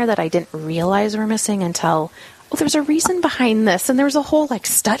missing there that I didn't realize were missing until, there's a reason behind this. And there was a whole, like,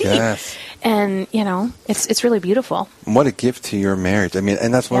 study. Yes. And, it's really beautiful. What a gift to your marriage. I mean,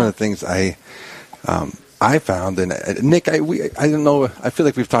 and that's one of the things I found. And Nick, I don't know, I feel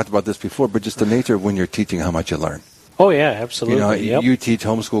like we've talked about this before, but just the nature of when you're teaching, how much you learn. Oh, yeah, absolutely. You teach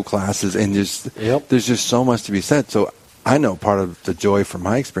homeschool classes, and there's just so much to be said. So I know part of the joy from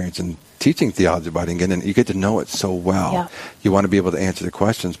my experience in teaching theology about it, and you get to know it so well. Yeah. You want to be able to answer the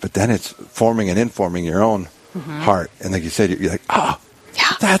questions, but then it's forming and informing your own heart. And like you said, you're like,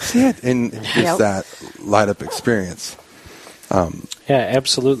 that's it. And it's that light-up experience. Yeah,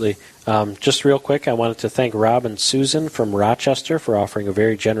 absolutely. Just real quick, I wanted to thank Rob and Susan from Rochester for offering a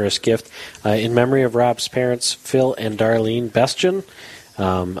very generous gift in memory of Rob's parents, Phil and Darlene Bestien.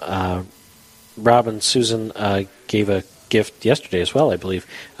 Rob and Susan gave a gift yesterday as well, I believe.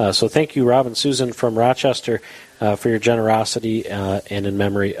 So thank you, Rob and Susan from Rochester, for your generosity and in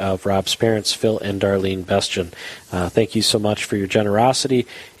memory of Rob's parents, Phil and Darlene Bestien. Thank you so much for your generosity.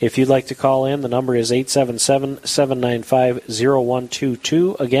 If you'd like to call in, the number is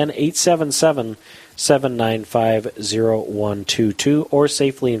 877-795-0122. Again, 877-795-0122, or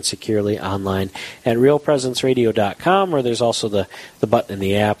safely and securely online at realpresenceradio.com, where there's also the button in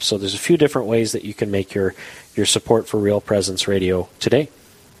the app. So there's a few different ways that you can make your support for Real Presence Radio today.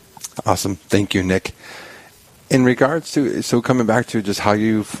 Awesome. Thank you, Nick. In regards to, coming back to just how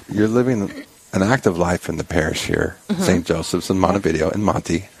you're living an active life in the parish here, St. Joseph's in Montevideo, and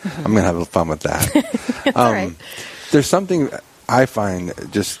Monty. I'm going to have a little fun with that. All right. There's something I find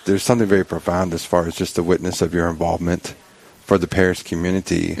there's something very profound as far as just the witness of your involvement for the parish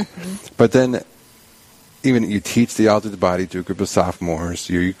community. But then even you teach theology of the body to a group of sophomores,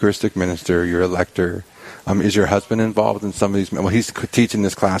 you're a Eucharistic minister, you're a lector. Is your husband involved in some of these? Well, he's teaching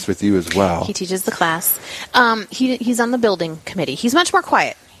this class with you as well. He teaches the class. He's on the building committee. He's much more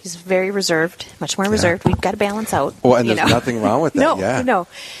quiet. He's very reserved, much more reserved. We've got to balance out. Well, and there's nothing wrong with that. No.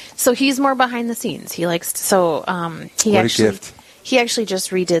 So he's more behind the scenes. He likes to, what a gift. He actually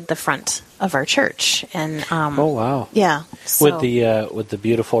just redid the front of our church, and oh wow, yeah, so, with the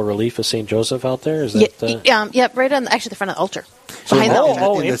beautiful relief of Saint Joseph out there. Is that right on the front of the altar. So behind the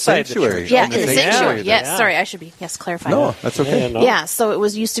altar. in the sanctuary. Yeah, in the sanctuary. Yes, sorry, I should be clarifying. No, that's okay. Yeah, so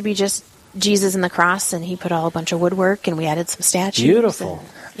it used to be just Jesus and the cross, and he put a bunch of woodwork, and we added some statues. Beautiful.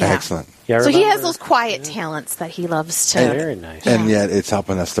 Excellent. Yeah, so he has those quiet talents that he loves to. Very nice. And yet it's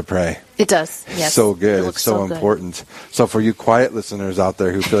helping us to pray. It does. Yes. So good. It's so good. important. So for you quiet listeners out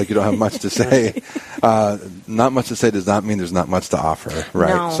there who feel like you don't have much to say, not much to say does not mean there's not much to offer,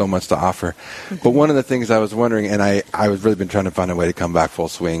 right? No. So much to offer. But one of the things I was wondering, and I was really been trying to find a way to come back full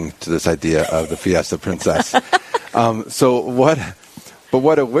swing to this idea of the Fiesta Princess. What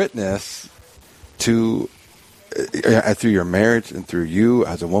a witness to through your marriage and through you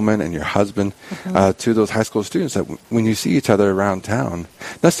as a woman and your husband to those high school students that when you see each other around town,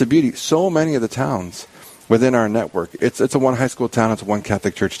 that's the beauty. So many of the towns within our network, it's a one high school town, it's a one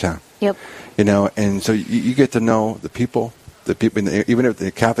Catholic church town. Yep. And so you get to know the people, even if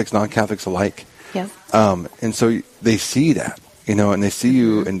the Catholics, non-Catholics alike. Yep. And so they see that, and they see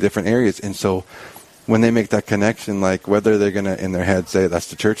you in different areas. And so when they make that connection, like whether they're going to in their head say that's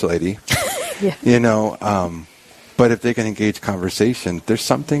the church lady, but if they can engage conversation, there's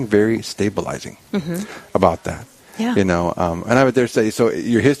something very stabilizing about that. Yeah. And I would dare say, so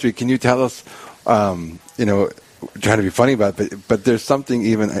your history, can you tell us, trying to be funny about it, but there's something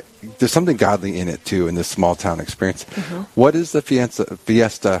godly in it too, in this small town experience. What is the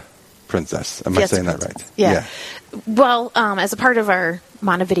Fiesta Princess? Am I saying that right? Yeah. Well, as a part of our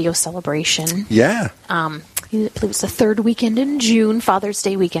Montevideo celebration. Yeah. I believe it was the third weekend in June, Father's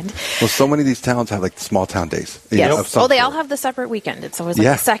Day weekend. Well, so many of these towns have like small town days. Yes. They all have the separate weekend. It's always like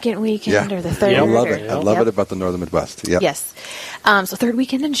the second weekend or the third. I love it. I love it about the Northern Midwest. Yep. Yes. So third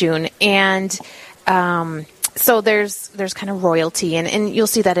weekend in June. And so there's kind of royalty. And you'll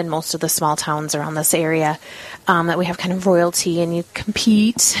see that in most of the small towns around this area, that we have kind of royalty and you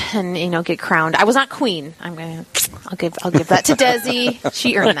compete and, get crowned. I was not queen. I'll give that to Desi.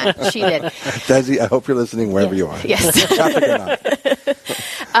 She earned that. She did. Desi, I hope you're listening wherever you are. Yes.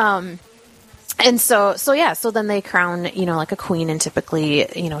 And so then they crown, like a queen and typically,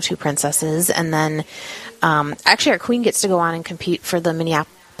 2 princesses. And then, actually our queen gets to go on and compete for the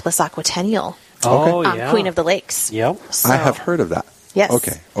Minneapolis Aquatennial. Queen of the Lakes. Yep. So, I have heard of that. Yes.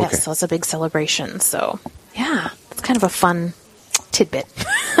 Okay. Yes, so it's a big celebration. So, yeah, it's kind of a fun tidbit.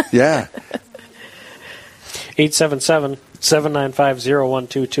 Yeah.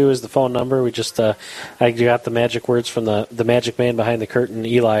 877-795-0122 is the phone number. We just I got the magic words from the magic man behind the curtain,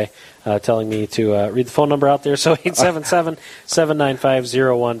 Eli, telling me to read the phone number out there. So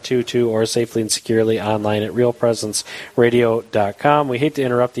 877-795-0122 or safely and securely online at realpresenceradio.com. We hate to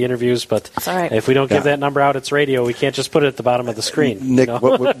interrupt the interviews, but if we don't give that number out, it's radio. We can't just put it at the bottom of the screen. Nick,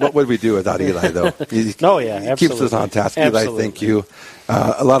 what would we do without Eli, though? He absolutely. keeps us on task. Absolutely. Eli, thank you.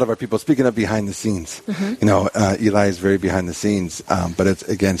 A lot of our people, speaking of behind the scenes, Eli is very behind the scenes, but it's,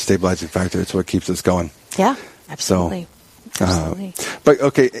 again, stabilizing factor. It's what keeps us going. Yeah, absolutely. But,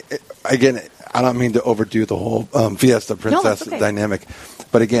 okay, again, I don't mean to overdo the whole Fiesta Princess dynamic,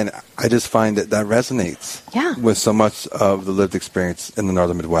 but, again, I just find that resonates with so much of the lived experience in the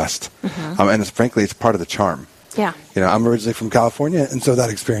northern Midwest. And frankly, it's part of the charm. Yeah. I'm originally from California, and so that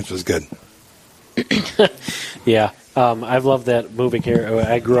experience was good. Yeah. I've loved that moving here.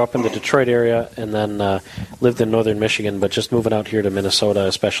 I grew up in the Detroit area and then lived in northern Michigan, but just moving out here to Minnesota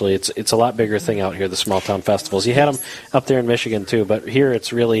especially, it's a lot bigger thing out here, the small town festivals. You had them up there in Michigan too, but here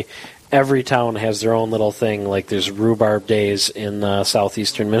it's really every town has their own little thing. Like there's rhubarb days in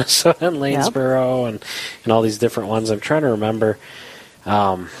southeastern Minnesota and Lanesboro and all these different ones. I'm trying to remember.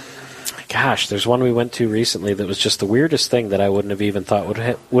 Gosh, there's one we went to recently that was just the weirdest thing that I wouldn't have even thought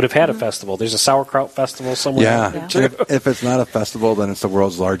would have had a festival. There's a sauerkraut festival somewhere. Yeah. If it's not a festival, then it's the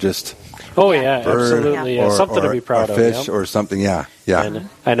world's largest. Oh, yeah, absolutely. Yeah. Something to be proud of. Fish or something, yeah. And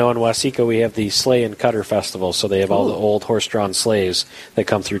I know in Waseca we have the Sleigh and Cutter Festival, so they have all the old horse-drawn sleighs that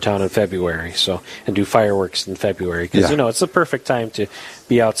come through town in February, and do fireworks in February. Because, it's the perfect time to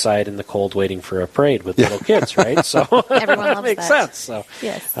be outside in the cold waiting for a parade with little kids, right? So everyone loves makes that. sense. So,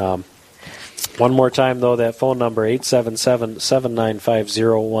 yes. One more time, though, that phone number,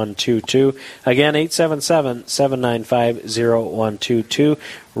 877-795-0122. Again, 877-795-0122.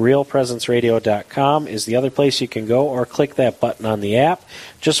 RealPresenceRadio.com is the other place you can go, or click that button on the app.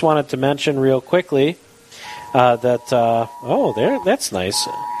 Just wanted to mention real quickly that's nice.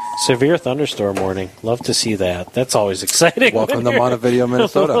 Severe thunderstorm warning. Love to see that. That's always exciting. Welcome to Montevideo,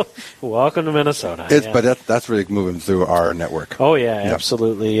 Minnesota. Welcome to Minnesota. But that's really moving through our network. Oh yeah,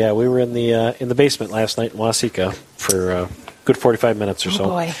 absolutely. Yeah, we were in the basement last night in Waseca for a good 45 minutes or so. Oh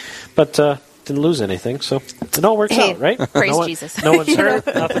boy. But didn't lose anything, so it all works out, right? Praise Jesus. No one's hurt.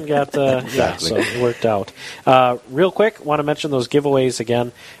 Nothing got. Exactly. So it worked out. Real quick, want to mention those giveaways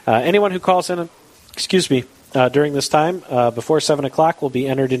again. Anyone who calls in, during this time, before 7 o'clock, will be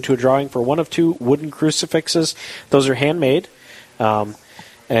entered into a drawing for one of 2 wooden crucifixes. Those are handmade, and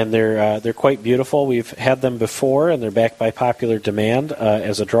they're quite beautiful. We've had them before, and they're back by popular demand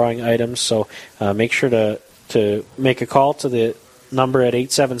as a drawing item. So make sure to make a call to the number at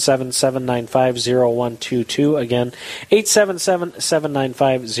 877-795-0122. Again,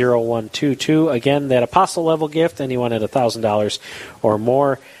 877-795-0122. Again, that apostle level gift, anyone at $1,000 or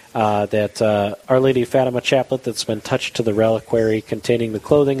more. That Our Lady of Fatima chaplet that's been touched to the reliquary containing the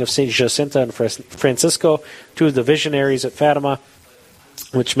clothing of St. Jacinta and Francisco, 2 of the visionaries at Fatima,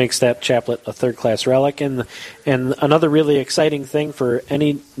 which makes that chaplet a third-class relic. And another really exciting thing for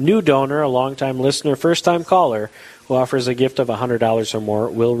any new donor, a long-time listener, first-time caller, who offers a gift of $100 or more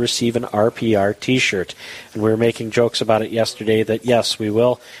will receive an RPR T-shirt. And we were making jokes about it yesterday that, yes, we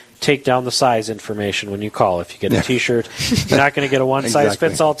will take down the size information when you call. If you get a T-shirt, you're not going to get a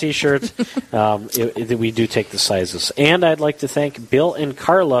one-size-fits-all T-shirt. We do take the sizes. And I'd like to thank Bill and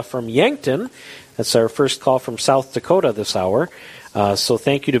Carla from Yankton. That's our first call from South Dakota this hour. So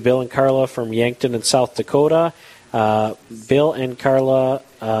thank you to Bill and Carla from Yankton in South Dakota. Bill and Carla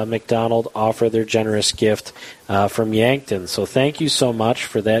McDonald offer their generous gift from Yankton. So thank you so much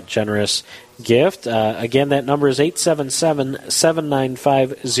for that generous gift. Again, that number is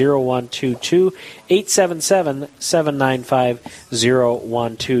 877-795-0122,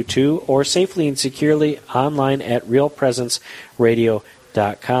 877-795-0122, or safely and securely online at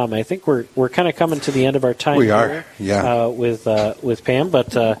realpresenceradio.com. I think we're kind of coming to the end of our time. We are, with Pam,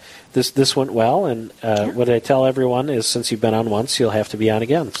 but this went well, and what I tell everyone is, since you've been on once, you'll have to be on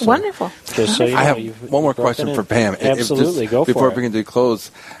again. So, wonderful. Just so you know, I have one more question for Pam. Absolutely, go for it. Before we can do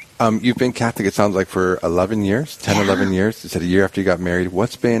close, you've been Catholic, it sounds like, for 11 years, 10, 11 years. You said a year after you got married.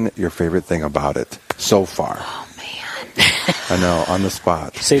 What's been your favorite thing about it so far? Oh, man. I know, on the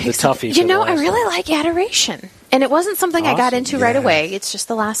spot. Save the toughie. I really like adoration. And it wasn't something I got Awesome. into right away. It's just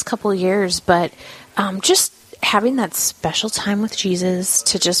the last couple of years. But just having that special time with Jesus,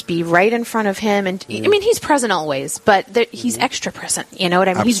 to just be right in front of him. And I mean, he's present always, but he's extra present. You know what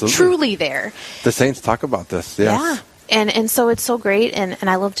I mean? Absolutely. He's truly there. The saints talk about this. Yes. Yeah. And so it's so great. And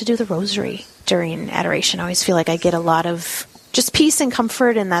I love to do the rosary during adoration. I always feel like I get a lot of just peace and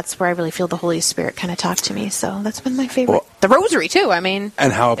comfort, and that's where I really feel the Holy Spirit kind of talk to me. So that's been my favorite. Well, the rosary, too. I mean,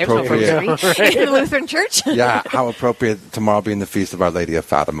 and how there's no appropriate. rosary in the Lutheran Church. Yeah, how appropriate tomorrow being the Feast of Our Lady of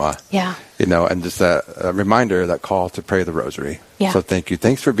Fatima. Yeah. You know, and just a reminder, that call to pray the rosary. Yeah. So thank you.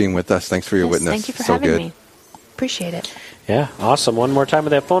 Thanks for being with us. Thanks for your Yes, witness. Thank you for so having good. me. Appreciate it. Yeah, awesome. One more time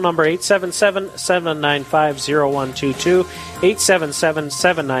with that phone number, 877-795-0122,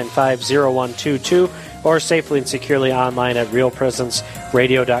 877-795-0122, or safely and securely online at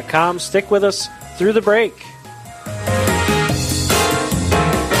realpresenceradio.com. Stick with us through the break.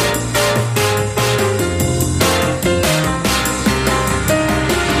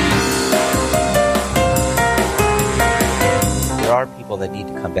 There are people that need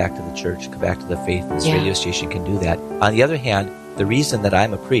to come back to the church, come back to the faith, and this Yeah. radio station can do that. On the other hand, the reason that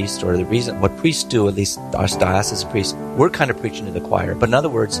I'm a priest, or the reason what priests do, at least our diocese priests, we're kind of preaching to the choir. But in other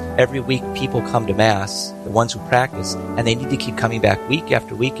words, every week people come to Mass, the ones who practice, and they need to keep coming back week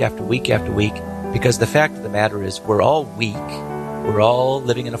after week after week after week, because the fact of the matter is we're all weak. We're all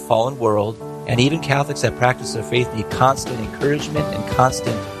living in a fallen world, and even Catholics that practice their faith need constant encouragement and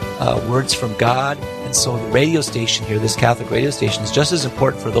constant words from God. And so the radio station here, this Catholic radio station, is just as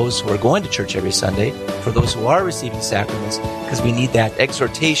important for those who are going to church every Sunday, for those who are receiving sacraments, because we need that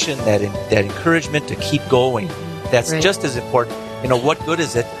exhortation, that encouragement to keep going. That's Right. just as important. You know, what good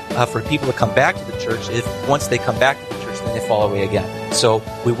is it for people to come back to the church if once they come back to the church, then they fall away again? So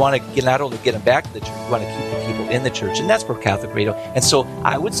we want to not only get them back to the church, we want to keep the people in the church, and that's for Catholic radio. And so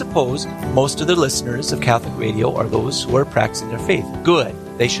I would suppose most of the listeners of Catholic radio are those who are practicing their faith. Good.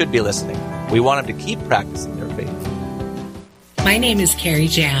 They should be listening. We want them to keep practicing their faith. My name is Carrie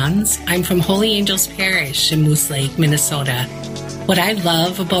Jans. I'm from Holy Angels Parish in Moose Lake, Minnesota. What I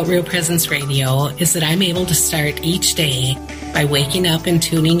love about Real Presence Radio is that I'm able to start each day by waking up and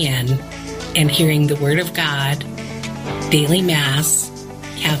tuning in and hearing the Word of God, daily Mass,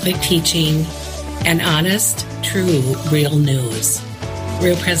 Catholic teaching, and honest, true, real news.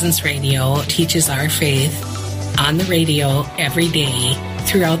 Real Presence Radio teaches our faith on the radio every day,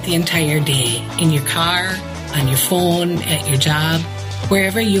 throughout the entire day, in your car, on your phone, at your job,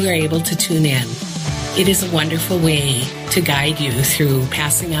 wherever you are able to tune in. It is a wonderful way to guide you through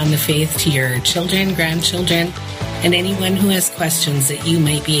passing on the faith to your children, grandchildren, and anyone who has questions that you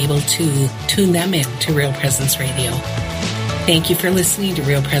might be able to tune them in to Real Presence Radio. Thank you for listening to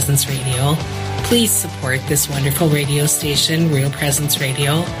Real Presence Radio. Please support this wonderful radio station, Real Presence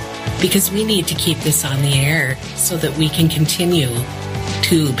Radio, because we need to keep this on the air so that we can continue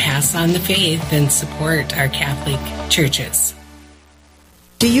to pass on the faith and support our Catholic churches.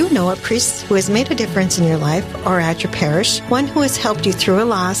 Do you know a priest who has made a difference in your life or at your parish? One who has helped you through a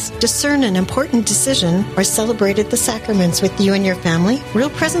loss, discern an important decision, or celebrated the sacraments with you and your family?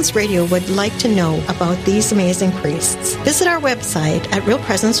 Real Presence Radio would like to know about these amazing priests. Visit our website at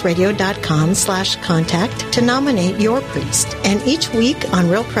realpresenceradio.com/contact to nominate your priest. And each week on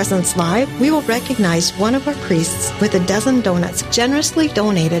Real Presence Live, we will recognize one of our priests with a dozen donuts generously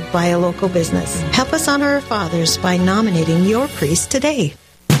donated by a local business. Help us honor our fathers by nominating your priest today.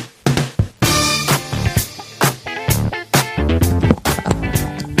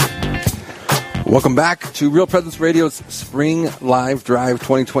 Welcome back to Real Presence Radio's Spring Live Drive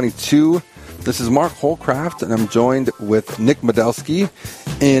 2022. This is Mark Holcraft, and I'm joined with Nick Modelsky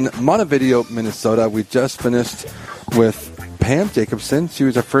in Montevideo, Minnesota. We just finished with Pam Jacobson. She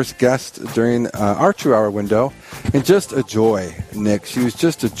was our first guest during our 2-hour window. And just a joy, Nick. She was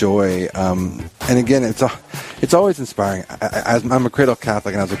just a joy. And again, it's always inspiring. I'm a cradle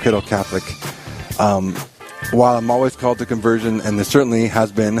Catholic, and as a cradle Catholic, while I'm always called to conversion, and there certainly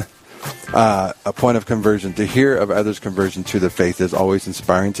has been a point of conversion, to hear of others' conversion to the faith is always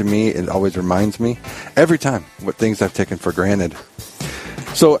inspiring to me. It always reminds me every time what things I've taken for granted.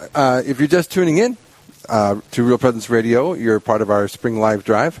 So if you're just tuning in to Real Presence Radio, you're part of our Spring Live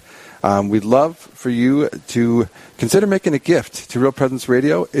Drive. We'd love for you to consider making a gift to Real Presence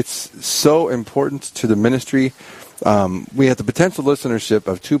Radio. It's so important to the ministry. We have the potential listenership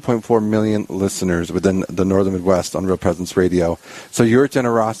of 2.4 million listeners within the Northern Midwest on Real Presence Radio. So your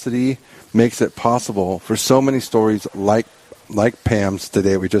generosity makes it possible for so many stories like Pam's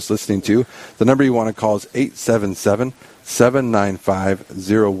today we're just listening to. The number you want to call is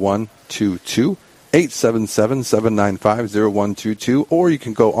 877-795-0122. 877-795-0122, or you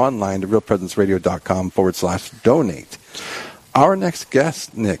can go online to realpresenceradio.com/donate. Our next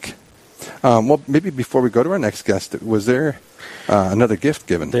guest, Nick. Well, maybe before we go to our next guest, was there another gift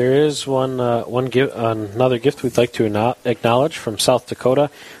given? There is another gift we'd like to acknowledge from South Dakota.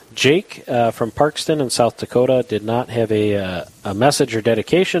 Jake from Parkston in South Dakota did not have a message or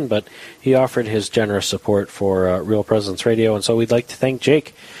dedication, but he offered his generous support for Real Presence Radio, and so we'd like to thank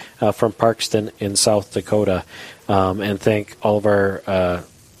Jake from Parkston in South Dakota, and thank all of our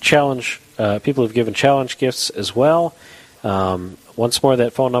challenge people who've given challenge gifts as well. Once more,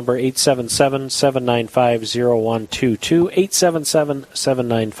 that phone number, 877-795-0122,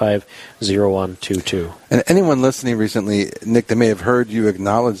 877-795-0122. And anyone listening recently, Nick, they may have heard you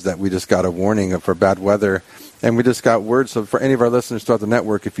acknowledge that we just got a warning for bad weather, and we just got word. So for any of our listeners throughout the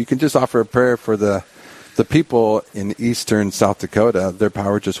network, if you can just offer a prayer for the people in eastern South Dakota, their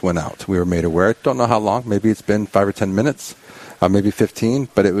power just went out. We were made aware. Don't know how long. Maybe it's been 5 or 10 minutes. Maybe 15,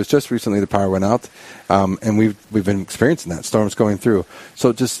 but it was just recently the power went out, and we've been experiencing that. Storms going through.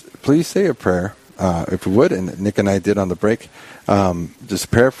 So just please say a prayer, if you would, and Nick and I did on the break, just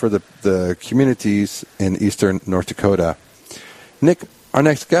prayer for the communities in eastern North Dakota. Nick, our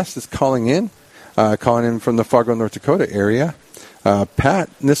next guest is calling in from the Fargo, North Dakota area. Pat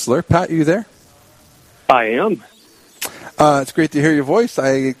Nisler. Pat, are you there? I am. It's great to hear your voice.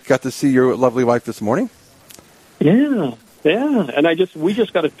 I got to see your lovely wife this morning. Yeah, and we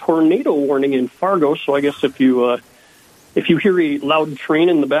just got a tornado warning in Fargo, so I guess if you hear a loud train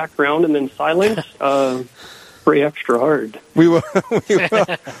in the background and then silence, pray extra hard. We will.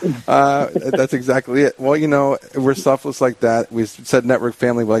 That's exactly it. Well, we're selfless like that. We said network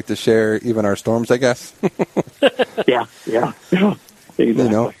family, we like to share even our storms, I guess. Yeah,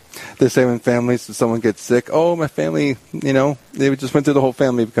 exactly. They say when someone gets sick, oh, my family, they just went through the whole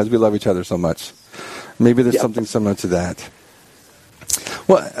family because we love each other so much. Maybe there's something similar to that.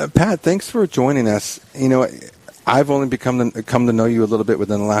 Well, Pat, thanks for joining us. I've only come to know you a little bit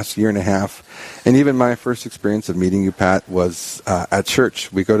within the last year and a half, and even my first experience of meeting you, Pat, was at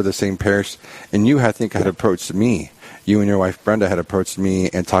church. We go to the same parish, and you, I think, had approached me. You and your wife, Brenda, had approached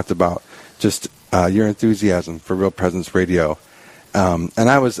me and talked about just your enthusiasm for Real Presence Radio. And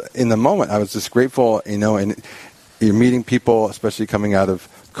I was, in the moment, I was just grateful, and you're meeting people, especially coming out of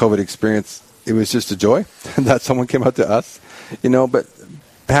COVID experience. It was just a joy that someone came out to us, but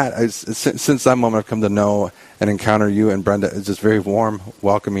Pat, since that moment I've come to know and encounter you and Brenda as just very warm,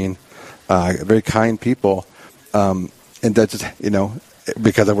 welcoming, very kind people. And that just,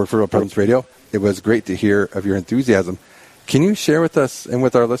 because I work for Real Presence Radio, it was great to hear of your enthusiasm. Can you share with us and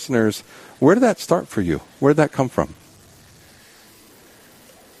with our listeners, where did that start for you? Where did that come from?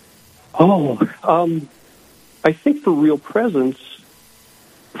 I think for Real Presence,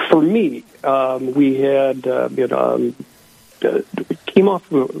 for me, we had came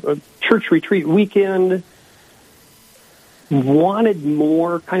off a church retreat weekend, wanted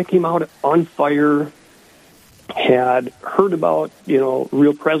more, kind of came out on fire, had heard about,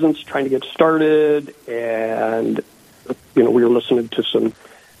 Real Presence trying to get started, and, we were listening to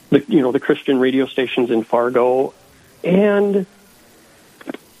the Christian radio stations in Fargo, and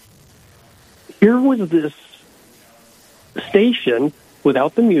here was this station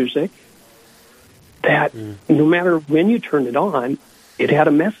without the music that no matter when you turned it on, it had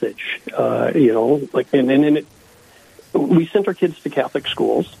a message, we sent our kids to Catholic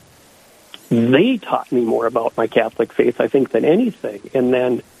schools. They taught me more about my Catholic faith, I think, than anything. And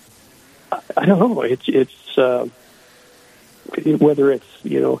then, I don't know, whether it's,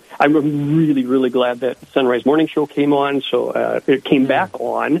 I'm really, really glad that Sunrise Morning Show came on, so it came back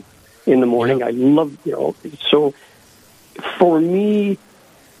on in the morning. Yep. I love, so for me,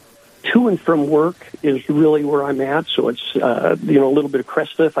 to and from work is really where I'm at. So it's, a little bit of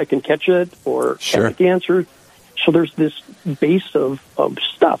Cresta if I can catch it, or Catholic Answer. So there's this base of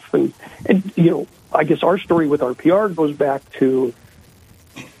stuff. And, I guess our story with RPR goes back to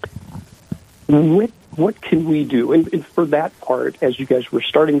what can we do? And for that part, as you guys were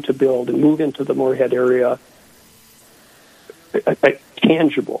starting to build and move into the Moorhead area,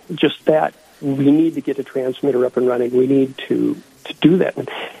 tangible, just that we need to get a transmitter up and running. We need to do that. And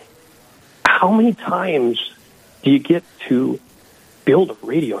how many times do you get to build a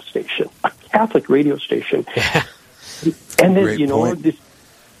radio station, a Catholic radio station? Yeah. And then, just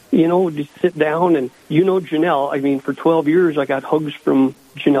sit down and, Janelle, I mean, for 12 years, I got hugs from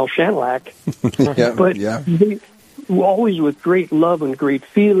Janelle Shanlak. They always with great love and great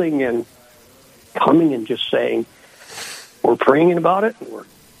feeling, and coming and just saying, we're praying about it, and we're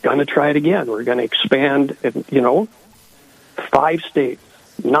going to try it again. We're going to expand, 5 states,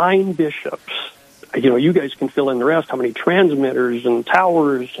 9 bishops, you guys can fill in the rest. How many transmitters and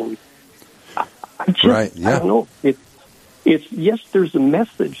towers and I don't know. It's yes, there's a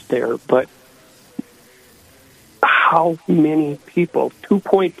message there, but how many people?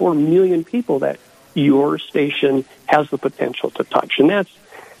 2.4 million people that your station has the potential to touch, and that's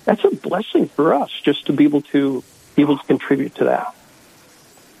a blessing for us just to be able to contribute to that.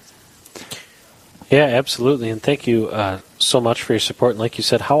 Yeah, absolutely, and thank you so much for your support. And like you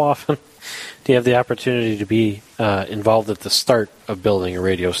said, how often do you have the opportunity to be involved at the start of building a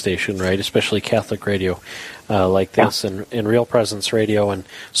radio station, right? Especially Catholic radio like this, and Real Presence Radio, and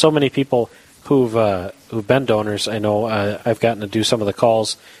so many people who've been donors. I know I've gotten to do some of the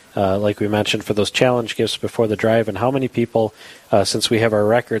calls, like we mentioned, for those challenge gifts before the drive, and how many people, since we have our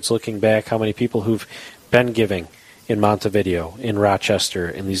records looking back, how many people who've been giving in Montevideo, in Rochester,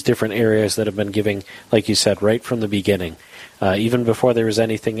 in these different areas that have been giving, like you said, right from the beginning. Even before there was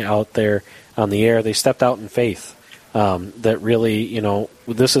anything out there on the air, they stepped out in faith. That really,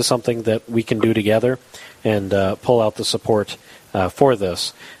 this is something that we can do together and pull out the support for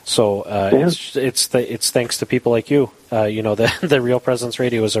this. So it's thanks to people like you, that the Real Presence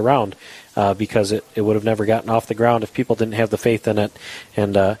Radio is around, because it would have never gotten off the ground if people didn't have the faith in it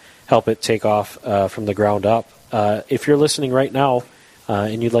and help it take off from the ground up. If you're listening right now,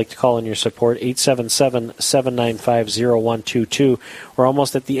 and you'd like to call in your support, 877-795-0122. We're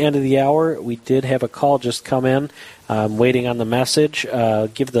almost at the end of the hour. We did have a call just come in. I'm waiting on the message.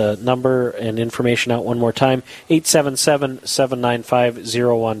 Give the number and information out one more time,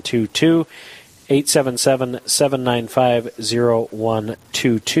 877-795-0122.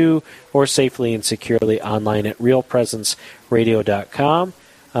 877-795-0122, or safely and securely online at realpresenceradio.com.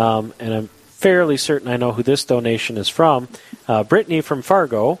 And I'm fairly certain I know who this donation is from. Brittany from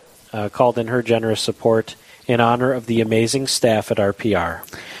Fargo called in her generous support in honor of the amazing staff at RPR.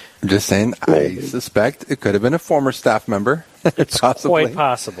 I'm just saying, I suspect it could have been a former staff member. It's quite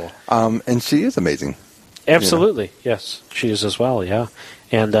possible. And she is amazing. Absolutely, yes, she is as well, yeah.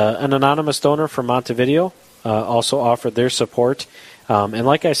 And an anonymous donor from Montevideo also offered their support. And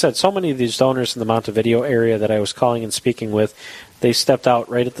like I said, so many of these donors in the Montevideo area that I was calling and speaking with, they stepped out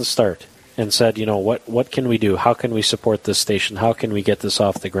right at the start and said, what can we do? How can we support this station? How can we get this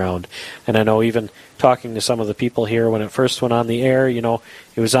off the ground? And I know even talking to some of the people here when it first went on the air, it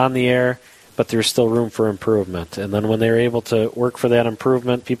was on the air, but there's still room for improvement. And then when they were able to work for that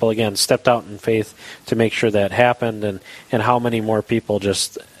improvement, people, again, stepped out in faith to make sure that happened. And how many more people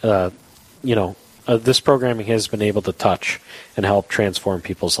just, this programming has been able to touch and help transform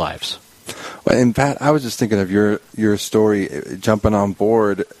people's lives. Well, and Pat, I was just thinking of your story, jumping on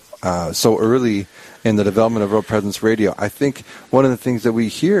board so early in the development of Real Presence Radio. I think one of the things that we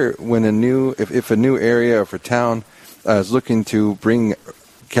hear when if a new area or if a town is looking to bring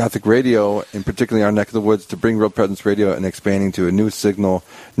Catholic radio, and particularly our neck of the woods, to bring Real Presence Radio and expanding to a new signal,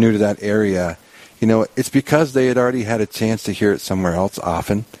 new to that area, it's because they had already had a chance to hear it somewhere else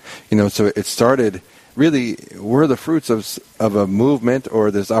often. So it started, really, we're the fruits of a movement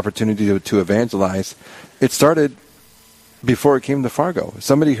or this opportunity to evangelize. It started before it came to Fargo.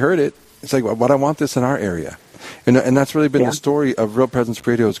 Somebody heard it. It's like, well, I want this in our area. And that's really been the story of Real Presence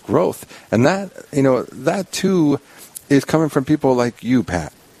Radio's growth. And that too is coming from people like you,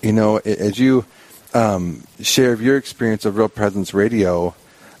 Pat. As you share your experience of Real Presence Radio,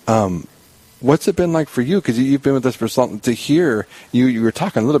 what's it been like for you? Because you've been with us for something to hear. You were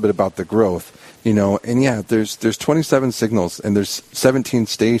talking a little bit about the growth, and there's 27 signals and there's 17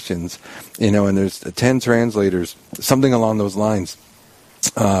 stations, and there's 10 translators, something along those lines,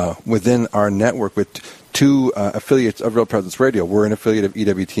 within our network with two affiliates of Real Presence Radio. We're an affiliate of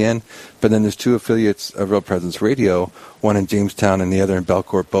EWTN, but then there's two affiliates of Real Presence Radio, one in Jamestown and the other in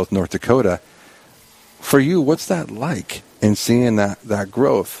Belcourt, both North Dakota. For you, what's that like in seeing that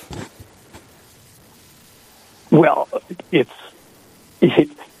growth? Well, it's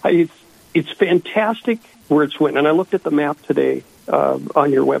fantastic where it's went. And I looked at the map today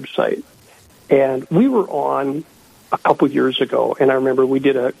on your website, and we were on a couple years ago, and I remember we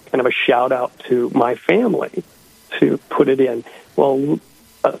did a kind of a shout out to my family to put it in. Well,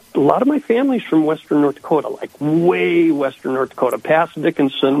 a lot of my family's from western North Dakota, like way western North Dakota, past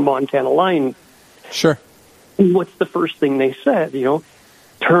Dickinson, Montana line. Sure. What's the first thing they said?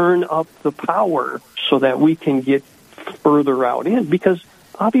 Turn up the power so that we can get further out in, because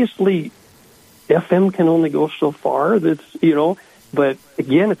obviously FM can only go so far. But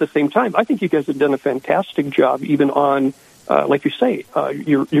again, at the same time, I think you guys have done a fantastic job, even on, like you say,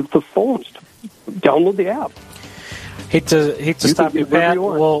 the phones. Download the app. Hate to stop you, Pat.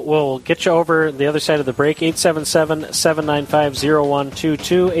 We'll get you over the other side of the break.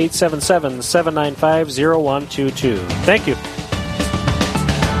 877-795-0122. 877-795-0122. Thank you.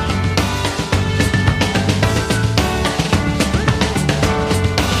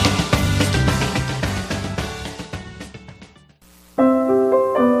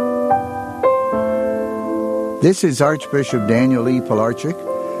 This is Archbishop Daniel E. Pilarczyk.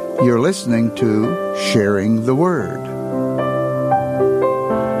 You're listening to Sharing the Word.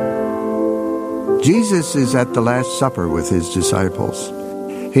 Jesus is at the Last Supper with his disciples.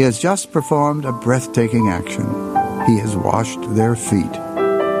 He has just performed a breathtaking action. He has washed their feet,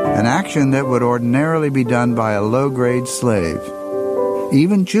 an action that would ordinarily be done by a low-grade slave.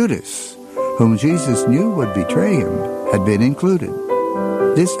 Even Judas, whom Jesus knew would betray him, had been included.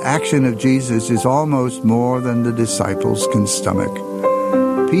 This action of Jesus is almost more than the disciples can stomach.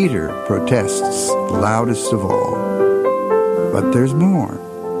 Peter protests loudest of all. But there's more.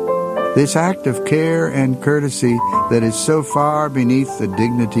 This act of care and courtesy that is so far beneath the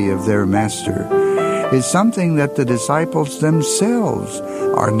dignity of their master is something that the disciples themselves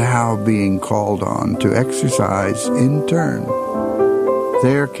are now being called on to exercise in turn.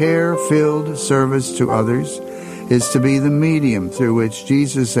 Their care-filled service to others is to be the medium through which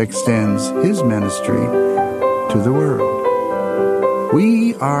Jesus extends his ministry to the world.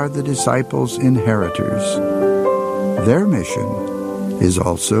 We are the disciples' inheritors. Their mission is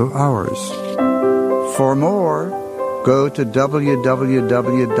also ours. For more, go to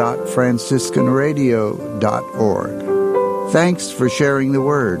www.franciscanradio.org. Thanks for sharing the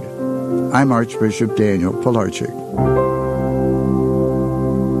word. I'm Archbishop Daniel Pilarczyk.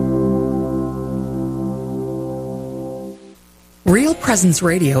 Real Presence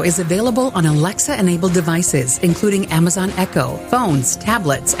Radio is available on Alexa-enabled devices, including Amazon Echo, phones,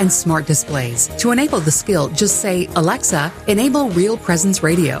 tablets, and smart displays. To enable the skill, just say, Alexa, enable Real Presence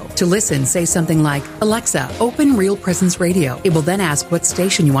Radio. To listen, say something like, Alexa, open Real Presence Radio. It will then ask what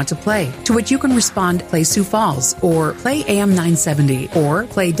station you want to play, to which you can respond, play Sioux Falls, or play AM 970, or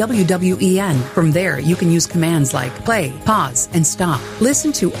play WWEN. From there, you can use commands like play, pause, and stop.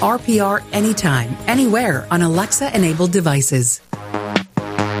 Listen to RPR anytime, anywhere on Alexa-enabled devices.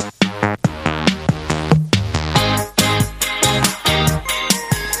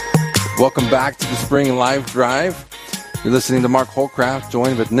 Welcome back to the Spring Live Drive. You're listening to Mark Holcraft,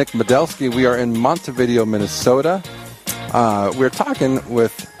 joined with Nick Medelsky. We are in Montevideo, Minnesota. We're talking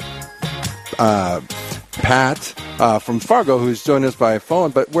with Pat from Fargo, who's joined us by phone,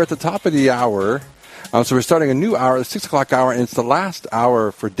 but we're at the top of the hour. So we're starting a new hour, the 6 o'clock hour, and it's the last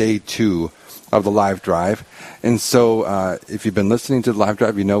hour for day 2 of the Live Drive. And so if you've been listening to the Live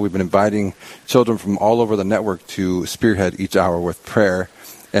Drive, you know we've been inviting children from all over the network to spearhead each hour with prayer.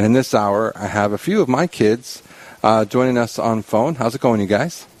 And in this hour, I have a few of my kids joining us on phone. How's it going, you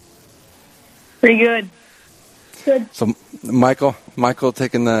guys? Pretty good. Good. So Michael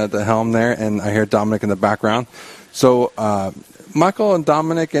taking the helm there, and I hear Dominic in the background. So Michael and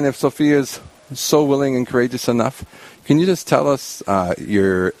Dominic, and if Sophia is so willing and courageous enough, can you just tell us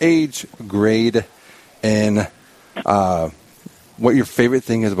your age, grade, and what your favorite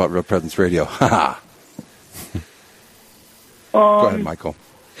thing is about Real Presence Radio? Go ahead, Michael.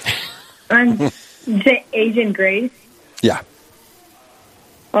 I'm age and grade. Yeah.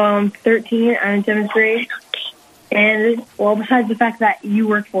 13. I'm in 7th grade. And, well, besides the fact that you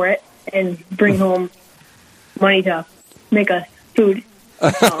work for it and bring home money to make us food.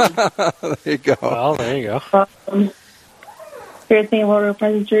 There you go. Well, there you go. Favorite thing about Real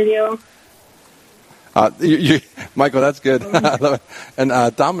Presence Radio? Michael, that's good. I love it. And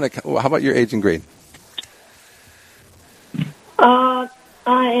Dominic, how about your age and grade? I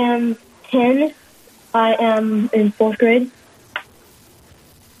am 10. I am in 4th grade.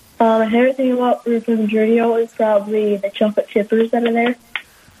 My favorite thing about Real Presence Radio is probably the chocolate chippers that are there.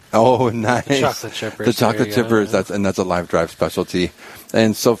 Oh, nice. The chocolate chippers. The chocolate chippers, that's a Live Drive specialty.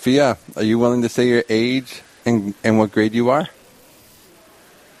 And Sophia, are you willing to say your age and what grade you are?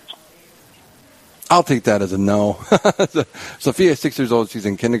 I'll take that as a no. Sophia is 6 years old. She's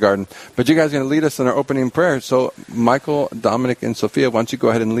in kindergarten. But you guys are going to lead us in our opening prayer. So, Michael, Dominic, and Sophia, why don't you go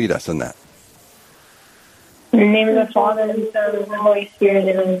ahead and lead us in that? In the name of the Father, and the Son, and the Holy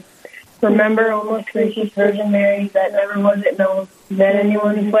Spirit, amen. Remember, O most gracious Virgin Mary, that never was it known that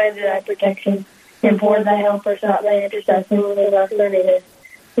anyone who fled to thy protection, implored thy help, or sought thy intercession, was left unaided.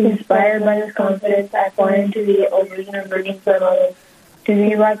 Inspired by this confidence, I fly into thee, O Virgin of Virgins, my mother. To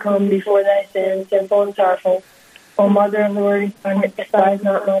thee I come before thy sin, simple and sorrowful. O Mother of the Word incarnate, despise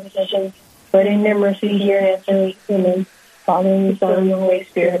not my petitions, but in their mercy hear and answer me. Amen. Father, and the Son, and the Holy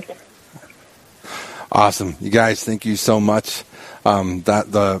Spirit. Awesome. You guys, thank you so much. That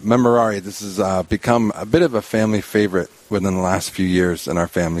the Memorare, this has become a bit of a family favorite within the last few years in our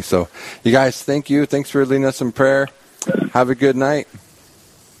family. So, you guys, thank you. Thanks for leading us in prayer. Have a good night.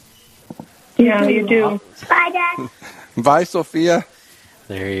 Yeah, you do. Bye, Dad. Bye, Sophia.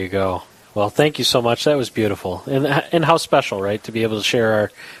 There you go. Well, thank you so much. That was beautiful. And how special, right, to be able to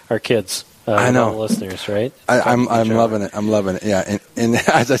share our kids. I know. With all the listeners, right? I'm loving it. I'm loving it. Yeah. And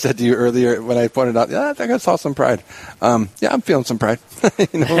as I said to you earlier when I pointed out, I think I saw some pride. I'm feeling some pride.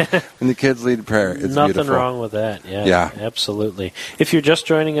 When the kids lead prayer, it's Nothing beautiful. wrong with that. Yeah, absolutely. If you're just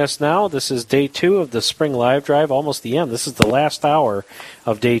joining us now, this is day 2 of the Spring Live Drive, almost the end. This is the last hour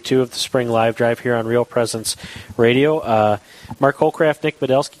of day 2 of the Spring Live Drive here on Real Presence Radio. Mark Holcraft, Nick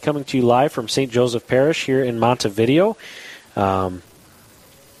Medelsky coming to you live from St. Joseph Parish here in Montevideo.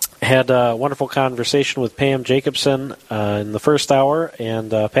 Had a wonderful conversation with Pam Jacobson in the first hour and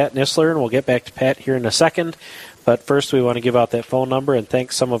Pat Nissler, and we'll get back to Pat here in a second. But first, we want to give out that phone number and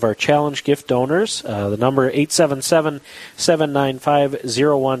thank some of our challenge gift donors. The number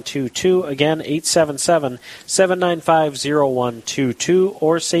 877-795-0122. Again, 877-795-0122,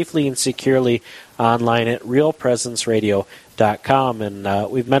 or safely and securely online at realpresenceradio.com. And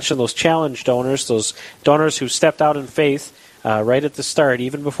we've mentioned those challenge donors, those donors who stepped out in faith right at the start,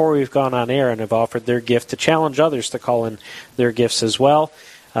 even before we've gone on air, and have offered their gift to challenge others to call in their gifts as well.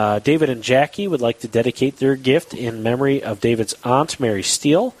 David and Jackie would like to dedicate their gift in memory of David's aunt, Mary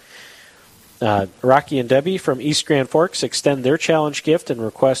Steele. Rocky and Debbie from East Grand Forks extend their challenge gift and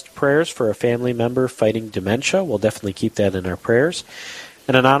request prayers for a family member fighting dementia. We'll definitely keep that in our prayers.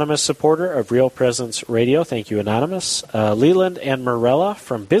 An anonymous supporter of Real Presence Radio, thank you, Anonymous. Leland and Morella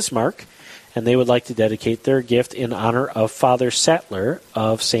from Bismarck, and they would like to dedicate their gift in honor of Father Sattler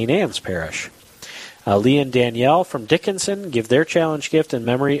of St. Anne's Parish. Lee and Danielle from Dickinson give their challenge gift in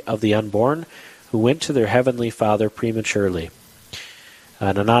memory of the unborn who went to their Heavenly Father prematurely.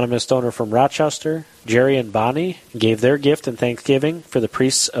 An anonymous donor from Rochester, Jerry and Bonnie, gave their gift in thanksgiving for the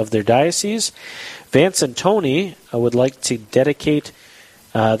priests of their diocese. Vance and Tony would like to dedicate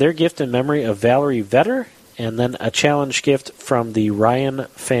their gift in memory of Valerie Vetter, and then a challenge gift from the Ryan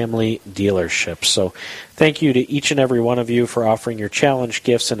Family Dealership. So thank you to each and every one of you for offering your challenge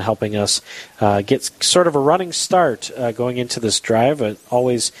gifts and helping us get sort of a running start going into this drive.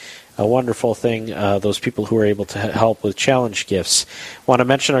 Always a wonderful thing, those people who are able to help with challenge gifts. Want to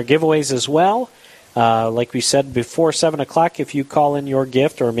mention our giveaways as well. Like we said, before 7 o'clock, if you call in your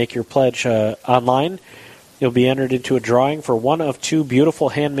gift or make your pledge online, you'll be entered into a drawing for one of 2 beautiful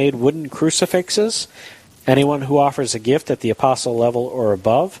handmade wooden crucifixes. Anyone who offers a gift at the apostle level or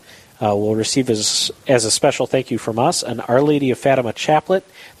above will receive as a special thank you from us an Our Lady of Fatima chaplet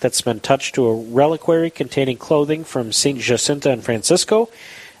that's been touched to a reliquary containing clothing from St. Jacinta and Francisco,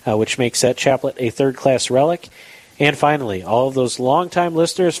 which makes that chaplet a third-class relic. And finally, all of those long-time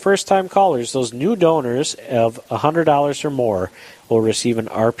listeners, first-time callers, those new donors of $100 or more will receive an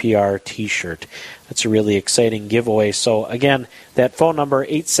RPR T-shirt. That's a really exciting giveaway. So, again, that phone number,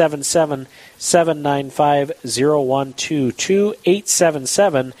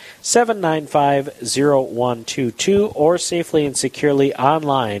 877-795-0122, 877-795-0122, or safely and securely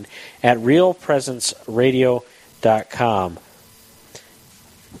online at realpresenceradio.com.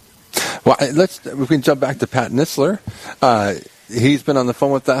 Well, we can jump back to Pat Nissler. He's been on the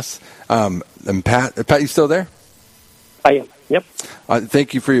phone with us. And Pat, you still there? I am. Yep.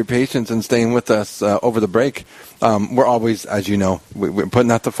 Thank you for your patience and staying with us over the break. We're always, as you know, we're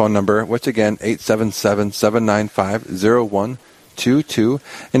putting out the phone number, which again, 877-795-0122.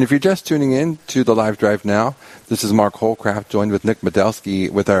 And if you're just tuning in to the live drive now, this is Mark Holcraft joined with Nick Medelsky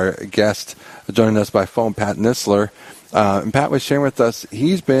with our guest joining us by phone, Pat Nissler. And Pat was sharing with us,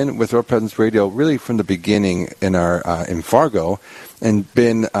 he's been with Real Presence Radio really from the beginning in Fargo, and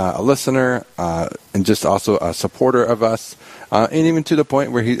been a listener and just also a supporter of us, and even to the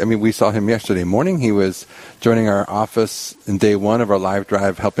point where we saw him yesterday morning. He was joining our office in day 1 of our live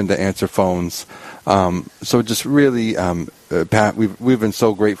drive, helping to answer phones. So just really, Pat, we've been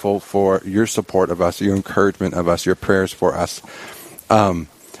so grateful for your support of us, your encouragement of us, your prayers for us.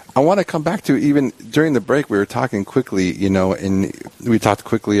 I want to come back to, even during the break, we were talking quickly, and we talked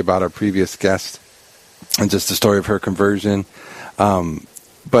quickly about our previous guest and just the story of her conversion.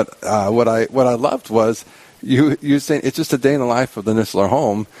 But what I loved was you saying it's just a day in the life of the Nissler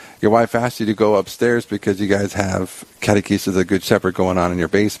home. Your wife asked you to go upstairs because you guys have Catechesis of the Good Shepherd going on in your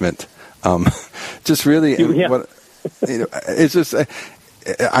basement. Just really, yeah. It's just,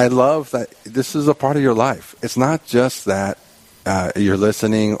 I love that this is a part of your life. It's not just that you're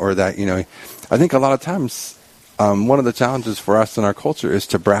listening or that, I think a lot of times one of the challenges for us in our culture is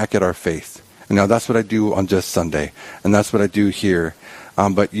to bracket our faith. That's what I do on just Sunday, and that's what I do here.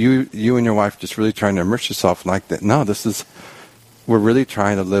 But you and your wife just really trying to immerse yourself like that. No, we're really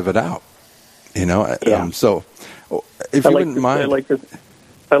trying to live it out. So if you wouldn't mind, I like to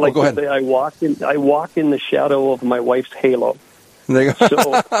say I walk in the shadow of my wife's halo. There you go.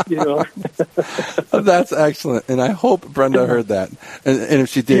 So, That's excellent, and I hope Brenda heard that. And if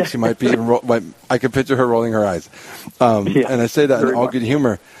she did, she might be even. I could picture her rolling her eyes. And I say that in all good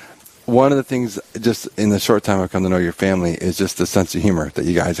humor. One of the things, just in the short time I've come to know your family, is just the sense of humor that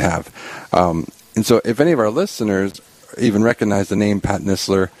you guys have. And so, if any of our listeners even recognize the name Pat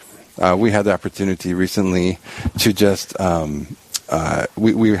Nistler, we had the opportunity recently to just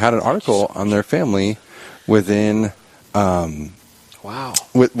we had an article on their family within.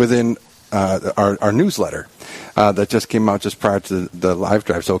 Within our newsletter that just came out just prior to the live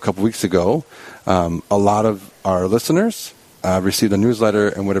drive. So a couple weeks ago, a lot of our listeners received a newsletter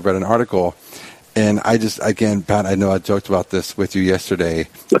and would have read an article. And again, Pat, I know I joked about this with you yesterday.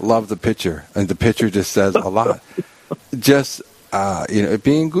 Love the picture. And the picture just says a lot. Just, it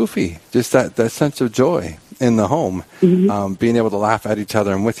being goofy, just that sense of joy in the home, being able to laugh at each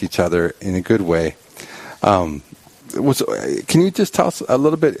other and with each other in a good way. Can you just tell us a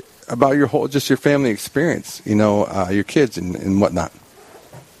little bit about your family experience, your kids and whatnot?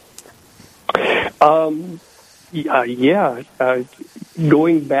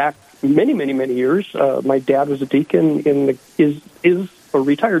 Going back many years, my dad was a deacon is a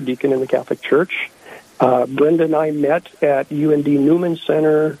retired deacon in the Catholic Church. Brenda and I met at UND Newman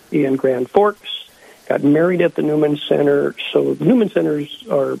Center in Grand Forks, got married at the Newman Center. So the Newman Centers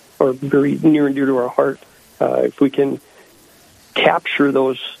are very near and dear to our heart. If we can capture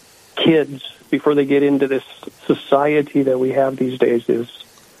those kids before they get into this society that we have these days is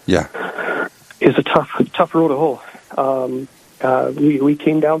a tough road to hoe. We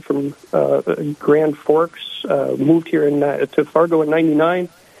came down from Grand Forks, moved here to Fargo in '99,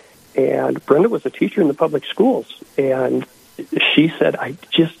 and Brenda was a teacher in the public schools, and she said, I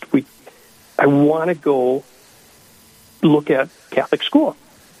want to go look at Catholic school.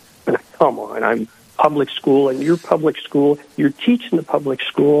 And come on, I'm public school, and you're public school, you're teaching the public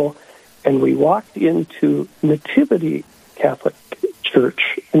school. And we walked into Nativity Catholic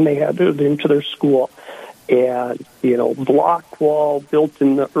Church, and they had it into their school. And, block wall built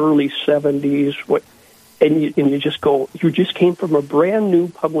in the early 70s. And you just came from a brand new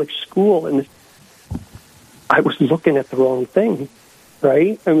public school, and I was looking at the wrong thing,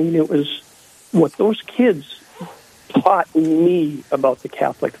 right? I mean, it was what those kids taught me about the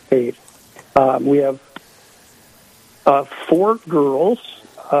Catholic faith. We have 4 girls.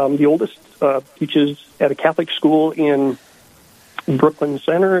 The oldest teaches at a Catholic school in Brooklyn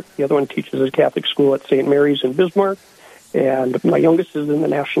Center. The other one teaches at a Catholic school at St. Mary's in Bismarck. And my youngest is in the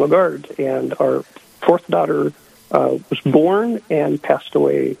National Guard. And our 4th daughter was born and passed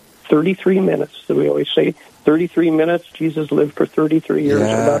away 33 minutes. So we always say 33 minutes. Jesus lived for 33 years.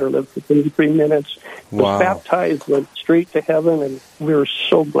 Our daughter lived for 33 minutes. Was baptized, went straight to heaven, and we were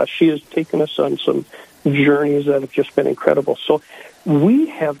so blessed. She has taken us on some journeys that have just been incredible. So we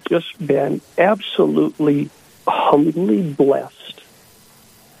have just been absolutely humbly blessed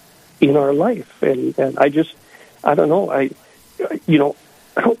in our life. And I don't know. I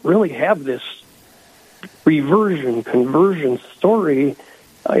don't really have this conversion story.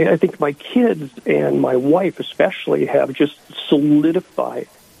 I think my kids and my wife especially have just solidified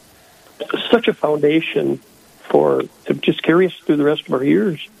such a foundation to just carry us through the rest of our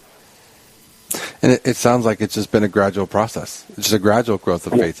years. And it sounds like it's just been a gradual process. It's just a gradual growth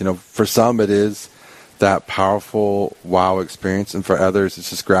of faith. For some it is that powerful wow experience, and for others it's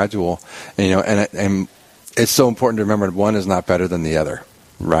just gradual. And it's so important to remember one is not better than the other,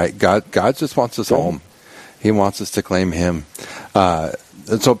 right? God just wants us home. He wants us to claim Him.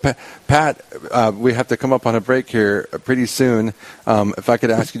 So, Pat, we have to come up on a break here pretty soon. If I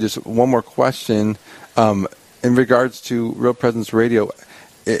could ask you just one more question in regards to Real Presence Radio.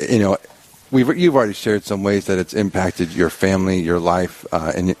 You've already shared some ways that it's impacted your family, your life,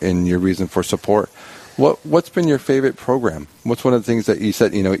 and your reason for support. What's been your favorite program? What's one of the things that you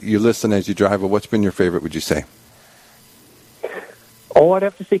said, you listen as you drive, but what's been your favorite, would you say? Oh, I'd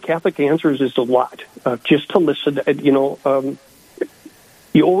have to say Catholic Answers is a lot. Just to listen,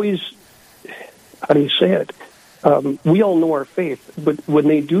 you always, how do you say it? We all know our faith, but when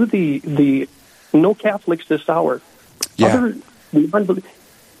they do the no Catholics this hour, tell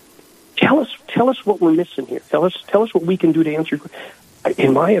us what we're missing here. Tell us what we can do to answer.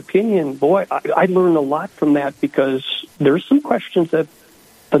 In my opinion, boy, I learned a lot from that, because there's some questions that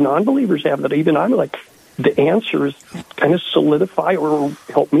the non-believers have that even I'm like, the answers kind of solidify or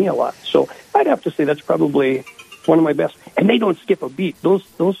help me a lot. So I'd have to say that's probably one of my best. And they don't skip a beat. Those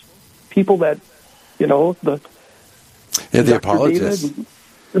people that, the apologists. David,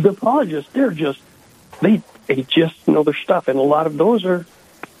 the apologists, they just know their stuff. And a lot of those are,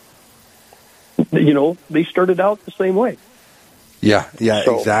 they started out the same way. Yeah,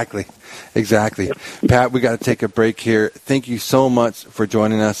 exactly. Pat, we got to take a break here. Thank you so much for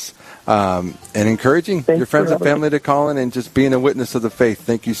joining us and encouraging your friends and family to call in and just being a witness of the faith.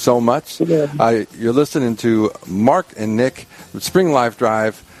 Thank you so much. Yeah. You're listening to Mark and Nick with Spring Life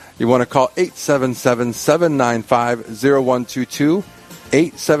Drive. You want to call 877-795-0122,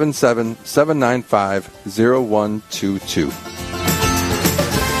 877-795-0122.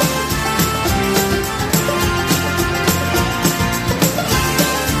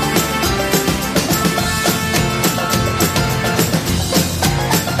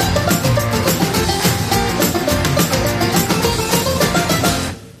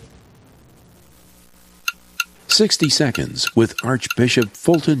 60 Seconds with Archbishop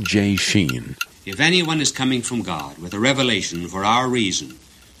Fulton J. Sheen. If anyone is coming from God with a revelation for our reason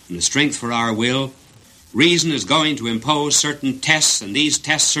and the strength for our will, reason is going to impose certain tests, and these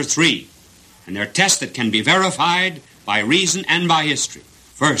tests are three. And they're tests that can be verified by reason and by history.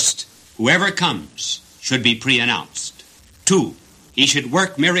 First, whoever comes should be pre-announced. 2, he should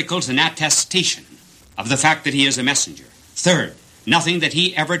work miracles in attestation of the fact that he is a messenger. 3rd, nothing that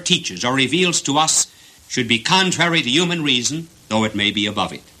he ever teaches or reveals to us should be contrary to human reason, though it may be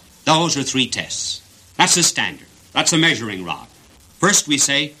above it. Those are 3 tests. That's the standard. That's a measuring rod. First, we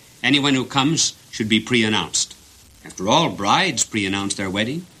say anyone who comes should be pre-announced. After all, brides pre-announce their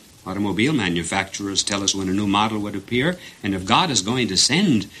wedding. Automobile manufacturers tell us when a new model would appear. And if God is going to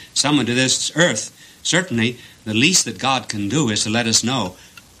send someone to this earth, certainly the least that God can do is to let us know,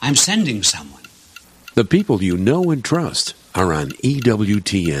 I'm sending someone. The people you know and trust are on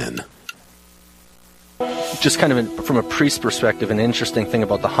EWTN. Just kind of from a priest perspective, an interesting thing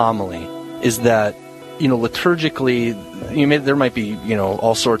about the homily is that, liturgically, there might be,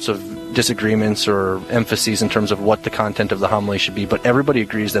 all sorts of disagreements or emphases in terms of what the content of the homily should be, but everybody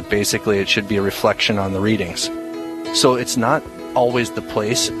agrees that basically it should be a reflection on the readings. So it's not always the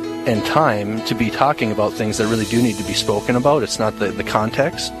place and time to be talking about things that really do need to be spoken about. It's not the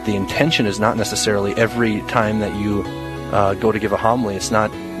context. The intention is not necessarily every time that you go to give a homily, it's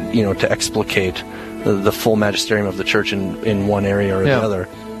not, to explicate the full magisterium of the church in one area or the other.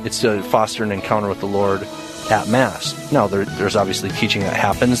 It's to foster an encounter with the Lord at Mass. Now, there's obviously teaching that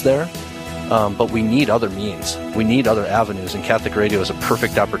happens there, but we need other means. We need other avenues, and Catholic Radio is a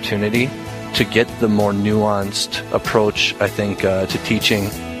perfect opportunity to get the more nuanced approach, I think, to teaching,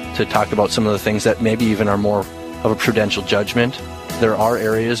 to talk about some of the things that maybe even are more of a prudential judgment. There are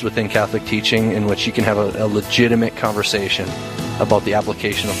areas within Catholic teaching in which you can have a legitimate conversation about the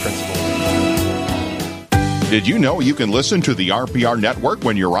application of principles. Did you know you can listen to the RPR network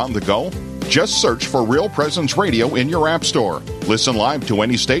when you're on the go? Just search for Real Presence Radio in your app store. Listen live to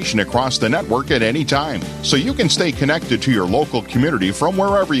any station across the network at any time, so you can stay connected to your local community from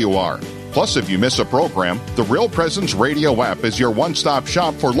wherever you are. Plus, if you miss a program, the Real Presence Radio app is your one-stop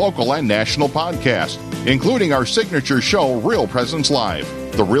shop for local and national podcasts, including our signature show, Real Presence Live.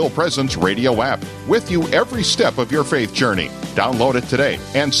 The Real Presence Radio app, with you every step of your faith journey. Download it today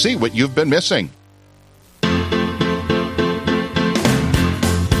and see what you've been missing.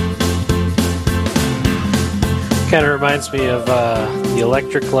 Kind of reminds me of the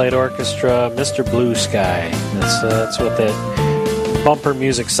Electric Light Orchestra, Mr. Blue Sky. That's what that bumper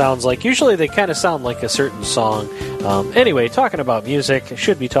music sounds like. Usually they kind of sound like a certain song. Anyway, talking about music, I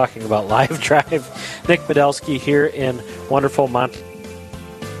should be talking about Live Drive. Nick Podolsky here in wonderful Montana.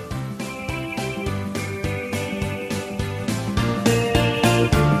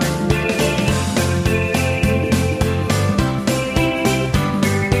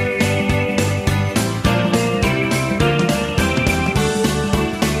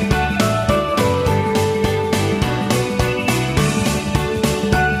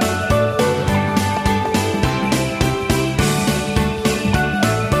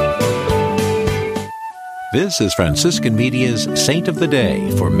 This is Franciscan Media's Saint of the Day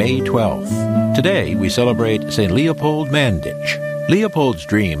for May 12th. Today we celebrate St. Leopold Mandich. Leopold's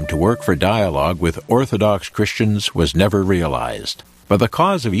dream to work for dialogue with Orthodox Christians was never realized, but the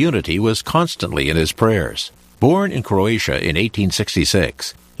cause of unity was constantly in his prayers. Born in Croatia in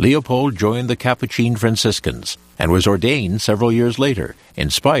 1866, Leopold joined the Capuchin Franciscans and was ordained several years later, in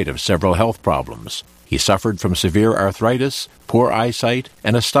spite of several health problems. He suffered from severe arthritis, poor eyesight,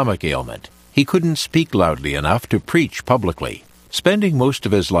 and a stomach ailment. He couldn't speak loudly enough to preach publicly. Spending most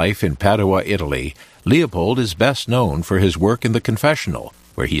of his life in Padua, Italy, Leopold is best known for his work in the confessional,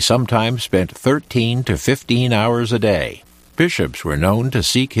 where he sometimes spent 13 to 15 hours a day. Bishops were known to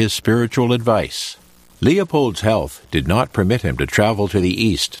seek his spiritual advice. Leopold's health did not permit him to travel to the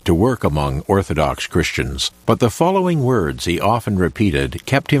East to work among Orthodox Christians, but the following words he often repeated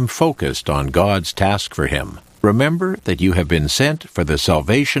kept him focused on God's task for him. Remember that you have been sent for the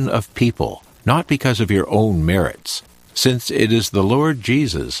salvation of people, not because of your own merits, since it is the Lord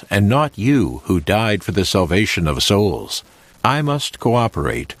Jesus and not you who died for the salvation of souls. I must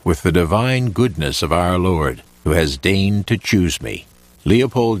cooperate with the divine goodness of our Lord, who has deigned to choose me.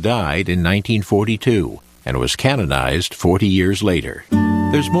 Leopold died in 1942 and was canonized 40 years later.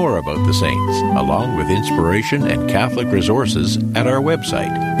 There's more about the saints, along with inspiration and Catholic resources at our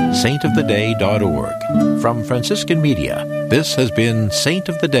website, saintoftheday.org. From Franciscan Media, this has been Saint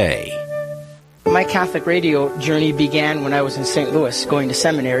of the Day. My Catholic radio journey began when I was in St. Louis, going to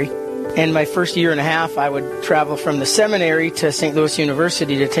seminary. And my first year and a half, I would travel from the seminary to St. Louis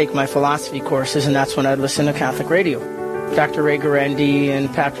University to take my philosophy courses, and that's when I'd listen to Catholic radio. Dr. Ray Guarendi and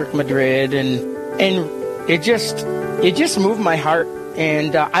Patrick Madrid, and it just moved my heart.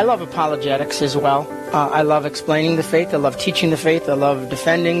 And I love apologetics as well. I love explaining the faith. I love teaching the faith. I love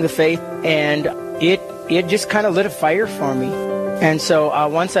defending the faith. And it just kind of lit a fire for me. And so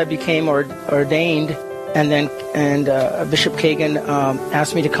once I became ordained, and Bishop Kagan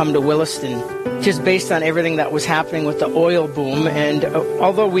asked me to come to Williston, just based on everything that was happening with the oil boom. And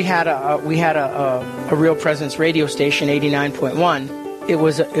although we had a Real Presence radio station, 89.1, it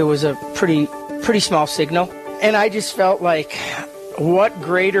was a pretty small signal. And I just felt like, what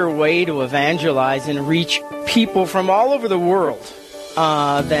greater way to evangelize and reach people from all over the world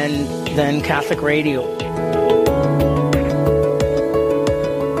than Catholic radio.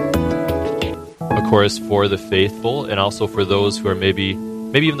 Of course, for the faithful, and also for those who are maybe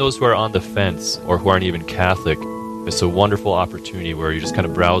even those who are on the fence or who aren't even Catholic, it's a wonderful opportunity where you're just kind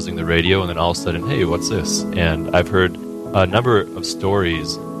of browsing the radio and then all of a sudden, hey, what's this? And I've heard a number of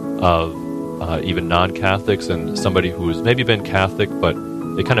stories of even non-Catholics and somebody who's maybe been Catholic, but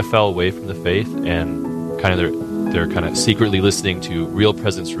they kind of fell away from the faith, and kind of they're kind of secretly listening to Real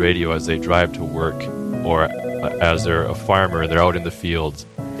Presence Radio as they drive to work, or as they're a farmer, they're out in the fields,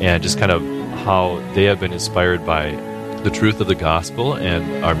 and just kind of how they have been inspired by the truth of the gospel,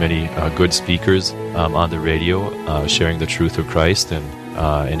 and our many good speakers on the radio sharing the truth of Christ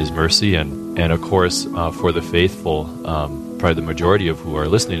and His mercy, and of course for the faithful, probably the majority of who are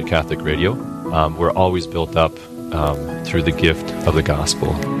listening to Catholic radio, we're always built up through the gift of the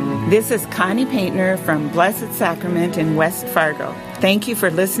gospel. This is Connie Paintner from Blessed Sacrament in West Fargo. Thank you for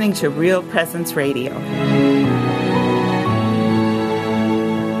listening to Real Presence Radio.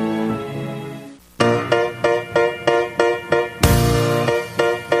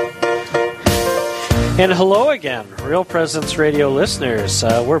 And hello again, Real Presence Radio listeners.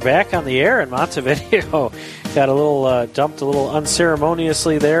 We're back on the air in Montevideo. Got a little dumped a little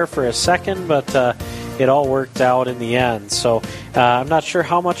unceremoniously there for a second, but it all worked out in the end. So I'm not sure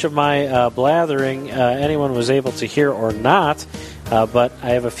how much of my blathering anyone was able to hear or not, but I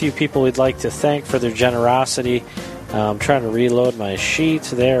have a few people we'd like to thank for their generosity. I'm trying to reload my sheet.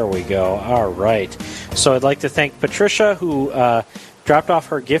 There we go. All right. So I'd like to thank Patricia, who dropped off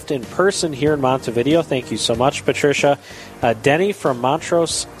her gift in person here in Montevideo. Thank you so much, Patricia. Denny from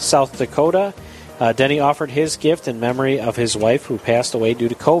Montrose, South Dakota. Denny offered his gift in memory of his wife who passed away due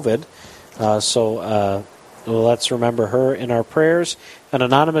to COVID. So let's remember her in our prayers. An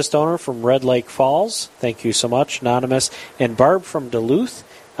anonymous donor from Red Lake Falls. Thank you so much, Anonymous. And Barb from Duluth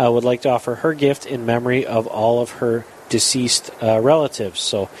would like to offer her gift in memory of all of her deceased relatives.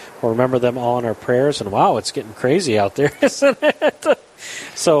 So we'll remember them all in our prayers. And wow, it's getting crazy out there, isn't it?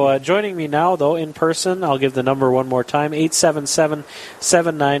 So joining me now, though, in person, I'll give the number one more time,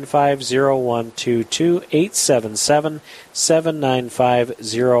 877-795-0122,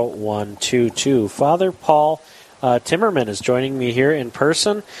 877-795-0122. Father Paul Timmerman is joining me here in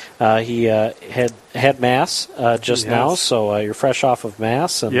person. He had Mass just now, so you're fresh off of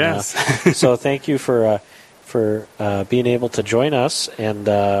Mass. And, yes. So thank you for being able to join us,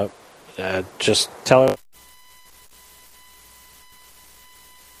 and just tell her.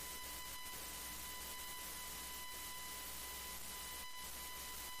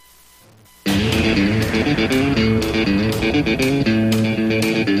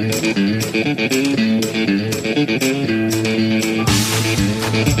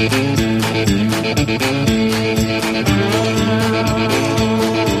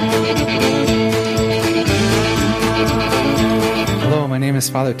 Hello, my name is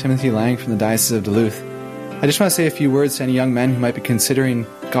Father Timothy Lang from the Diocese of Duluth. I just want to say a few words to any young men who might be considering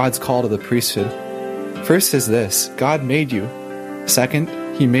God's call to the priesthood. First is this: God made you. Second,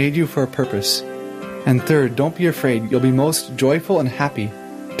 He made you for a purpose. And third, don't be afraid. You'll be most joyful and happy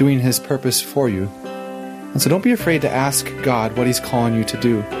doing His purpose for you. And so don't be afraid to ask God what He's calling you to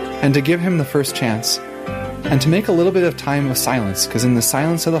do, and to give Him the first chance, and to make a little bit of time of silence, because in the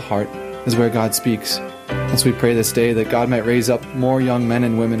silence of the heart is where God speaks. And so we pray this day that God might raise up more young men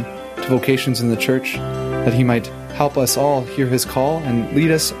and women to vocations in the church, that He might help us all hear His call and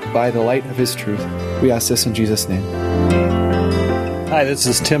lead us by the light of His truth. We ask this in Jesus' name. Hi, this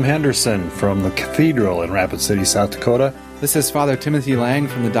is Tim Henderson from the Cathedral in Rapid City, South Dakota. This is Father Timothy Lang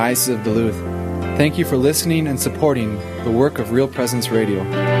from the Diocese of Duluth. Thank you for listening and supporting the work of Real Presence Radio.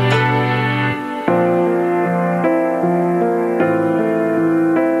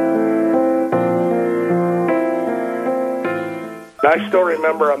 I still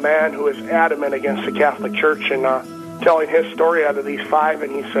remember a man who was adamant against the Catholic Church and telling his story out of these 5,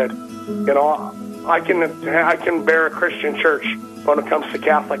 and he said, you know, I can bear a Christian church, but when it comes to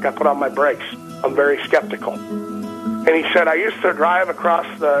Catholic, I put on my brakes. I'm very skeptical. And he said, I used to drive across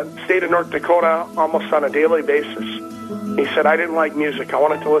the state of North Dakota almost on a daily basis. He said, I didn't like music. I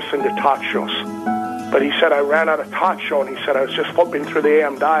wanted to listen to talk shows. But he said, I ran out of talk show, and he said, I was just flipping through the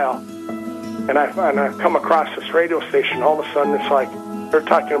AM dial, and I come across this radio station. All of a sudden, it's like they're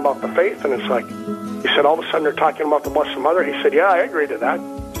talking about the faith, and it's like, he said, all of a sudden they're talking about the Blessed Mother. He said, yeah, I agree to that.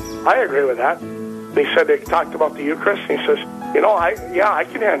 I agree with that. And he said they talked about the Eucharist, and he says, you know, I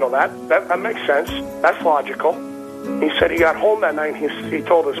can handle that. That makes sense. That's logical. He said he got home that night, and he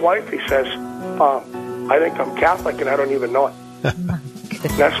told his wife, he says, I think I'm Catholic, and I don't even know it. And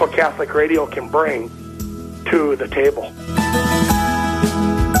that's what Catholic radio can bring to the table.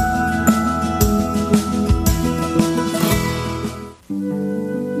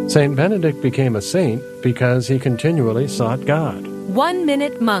 Saint Benedict became a saint because he continually sought God. 1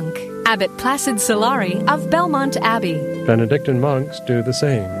 Minute Monk, Abbot Placid Solari of Belmont Abbey. Benedictine monks do the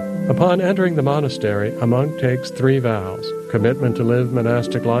same. Upon entering the monastery, a monk takes 3 vows: commitment to live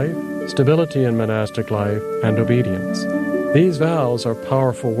monastic life, stability in monastic life, and obedience. These vows are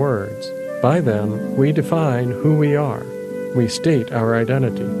powerful words. By them, we define who we are. We state our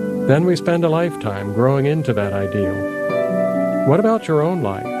identity. Then we spend a lifetime growing into that ideal. What about your own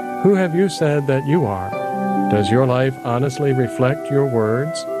life? Who have you said that you are? Does your life honestly reflect your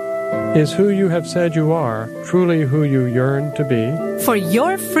words? Is who you have said you are truly who you yearn to be? For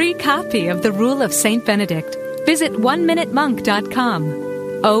your free copy of The Rule of Saint Benedict, visit oneminutemonk.com.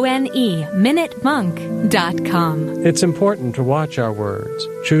 ONEminutemonk.com. It's important to watch our words,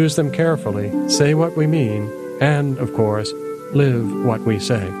 choose them carefully, say what we mean, and, of course, live what we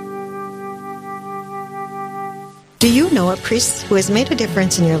say. Do you know a priest who has made a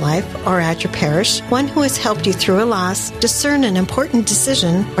difference in your life or at your parish? One who has helped you through a loss, discern an important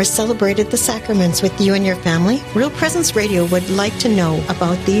decision, or celebrated the sacraments with you and your family? Real Presence Radio would like to know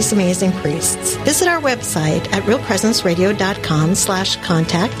about these amazing priests. Visit our website at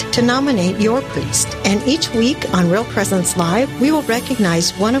realpresenceradio.com/contact to nominate your priest. And each week on Real Presence Live, we will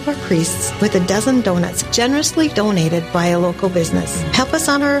recognize one of our priests with a dozen donuts generously donated by a local business. Help us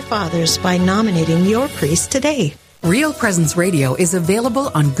honor our fathers by nominating your priest today. Real Presence Radio is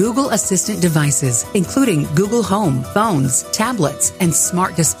available on Google Assistant devices, including Google Home, phones, tablets, and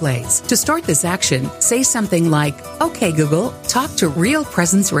smart displays. To start this action, say something like, "Okay, Google, talk to Real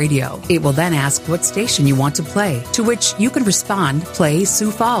Presence Radio." It will then ask what station you want to play, to which you can respond, "Play Sioux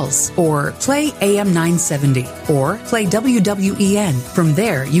Falls," or "Play AM 970," or "Play WWEN." From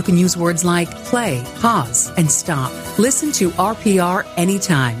there, you can use words like play, pause, and stop. Listen to RPR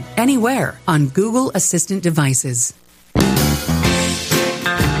anytime, anywhere on Google Assistant devices.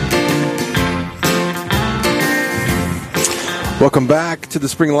 Welcome back to the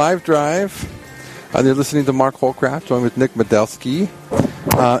Spring Live Drive. You're listening to Mark Holcraft, joined with Nick Medelsky.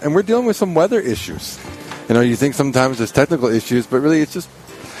 And we're dealing with some weather issues. You know, you think sometimes there's technical issues, but really it's just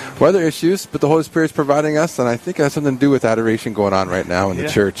weather issues. But the Holy Spirit's providing us, and I think it has something to do with adoration going on right now in the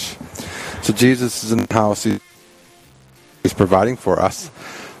church. So Jesus is in the house. He's providing for us.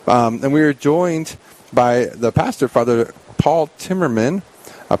 And we are joined by the pastor, Father Paul Timmerman,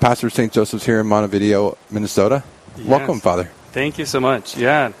 a pastor of St. Joseph's here in Montevideo, Minnesota. Yes. Welcome, Father. Thank you so much.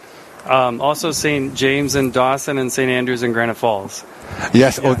 Yeah. Also St. James in Dawson and St. Andrews in Granite Falls.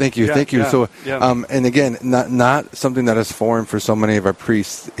 Yes. Yeah. Oh, thank you. Yeah. Thank you. Yeah. So, Yeah. and again, not something that is foreign for so many of our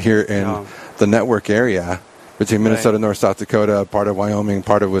priests here in the network area between Minnesota, North, South Dakota, part of Wyoming,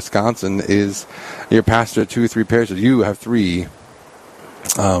 part of Wisconsin, is your pastor of 2 or 3 parishes. You have 3.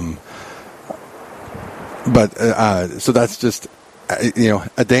 So that's just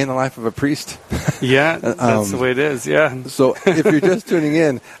a day in the life of a priest. Yeah, that's the way it is. Yeah. So if you're just tuning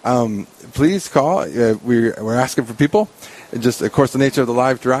in, please call. We're asking for people. Just, of course, the nature of the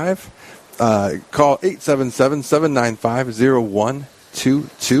live drive. Call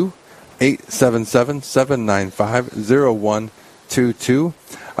 877-795-0122. 877-795-0122.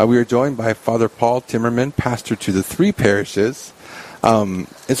 We are joined by Father Paul Timmerman, pastor to the 3 parishes. And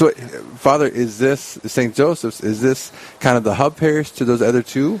so, Father, is this St. Joseph's, is this kind of the hub parish to those other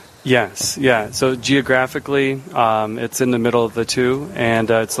 2? Yes, yeah. So geographically, it's in the middle of the 2,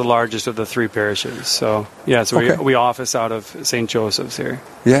 and it's the largest of the 3 parishes. So, yeah, so Okay. we office out of St. Joseph's here.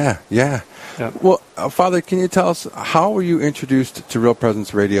 Yeah. Yep. Well, Father, can you tell us, how were you introduced to Real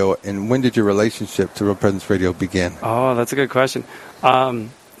Presence Radio, and when did your relationship to Real Presence Radio begin? Oh, that's a good question.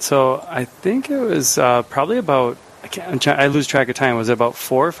 So I think it was probably about, I lose track of time. Was it about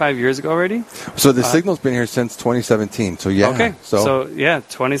 4 or 5 years ago already? So the signal's been here since 2017. So yeah. Okay. So yeah,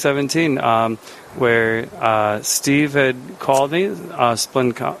 2017, where Steve had called me,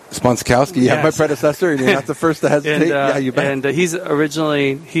 Sponskowski, Yes. my predecessor, and you're not the first to hesitate. Yeah, you bet. And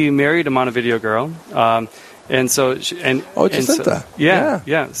he married a Montevideo girl. And so, Jacinta.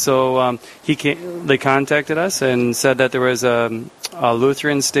 Yeah. So they contacted us and said that there was a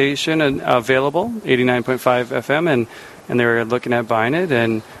Lutheran station available, 89.5 FM, and they were looking at buying it,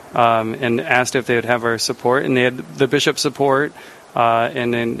 and asked if they would have our support, and they had the bishop's support,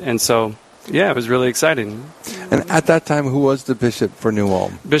 and so it was really exciting. And at that time, who was the bishop for New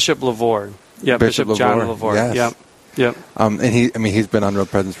Ulm? Bishop LaVore. Yeah, Bishop John LaVore. Yes. Yep. And he's been on Real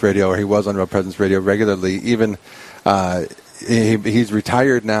Presence Radio, or he was on Real Presence Radio regularly. Even he's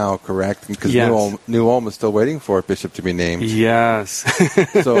retired now, correct? Because Yes. New Ulm is still waiting for a bishop to be named. Yes.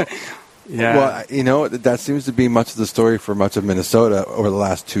 So, yeah. well, that seems to be much of the story for much of Minnesota over the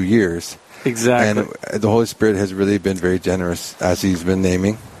last 2 years. Exactly. And the Holy Spirit has really been very generous as He's been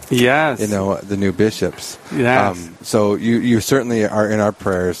naming. Yes. The new bishops. Yes. So you certainly are in our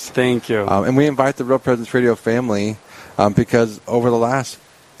prayers. Thank you. And we invite the Real Presence Radio family because over the last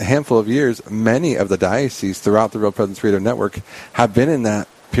handful of years, many of the dioceses throughout the Real Presence Radio network have been in that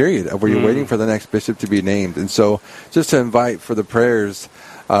period of where you're waiting for the next bishop to be named. And so just to invite for the prayers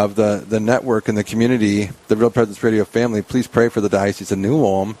of the network and the community, the Real Presence Radio family, please pray for the Diocese of New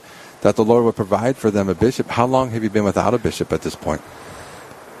Ulm that the Lord would provide for them a bishop. How long have you been without a bishop at this point?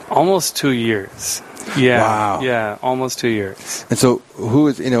 Almost 2 years. Yeah. Wow. Yeah, almost 2 years. And so who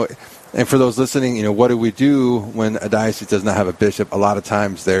is, and for those listening, what do we do when a diocese does not have a bishop? A lot of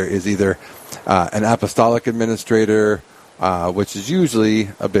times there is either an apostolic administrator, which is usually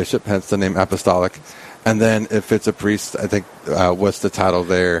a bishop, hence the name apostolic. And then if it's a priest, I think, what's the title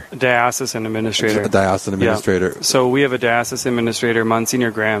there? Diocesan administrator. A diocesan administrator. Yeah. So we have a diocesan administrator,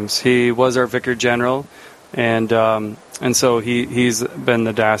 Monsignor Grams. He was our vicar general, and so he's been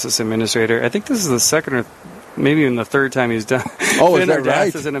the diocesan administrator. I think this is the second or maybe even the third time he's done. Oh, been is that our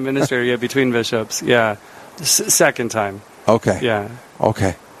right? diocesan administrator, yeah, between bishops. Yeah. Second time. Okay. Yeah.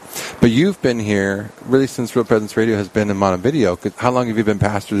 Okay. But you've been here really since Real Presence Radio has been in Montevideo. How long have you been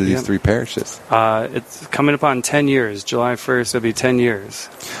pastor to these 3 parishes? It's coming upon 10 years. July 1st, it'll be 10 years.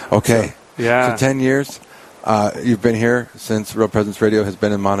 Okay. So, yeah. So 10 years. You've been here since Real Presence Radio has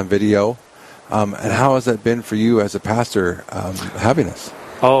been in Montevideo. And how has that been for you as a pastor having us?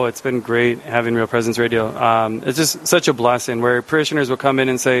 Oh, it's been great having Real Presence Radio. It's just such a blessing where parishioners will come in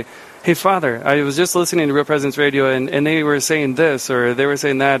and say, "Hey, Father, I was just listening to Real Presence Radio, and they were saying this, or they were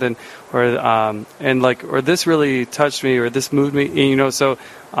saying that, or this really touched me, or this moved me." And, so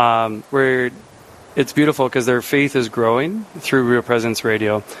where it's beautiful because their faith is growing through Real Presence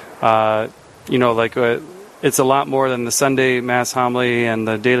Radio. It's a lot more than the Sunday Mass homily and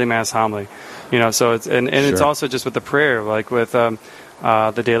the daily Mass homily. So it's and Sure. it's also just with the prayer, like with the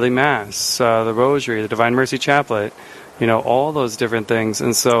daily Mass, the Rosary, the Divine Mercy Chaplet, all those different things.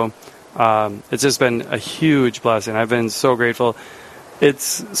 And so it's just been a huge blessing. I've been so grateful.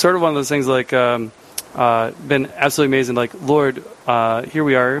 It's sort of one of those things been absolutely amazing. Like, Lord, here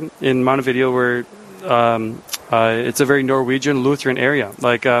we are in Montevideo where it's a very Norwegian Lutheran area.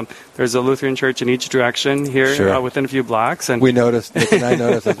 There's a Lutheran church in each direction here. Sure. Within a few blocks. And we noticed, Nick and I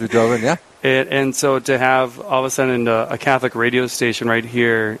noticed as we drove in, yeah. And so to have all of a sudden a Catholic radio station right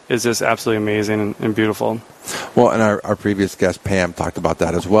here is just absolutely amazing and beautiful. Well, and our previous guest, Pam, talked about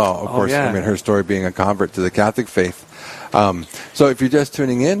that as well. Of course, yeah. I mean, her story being a convert to the Catholic faith. So if you're just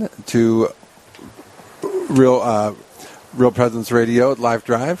tuning in to Real Presence Radio Live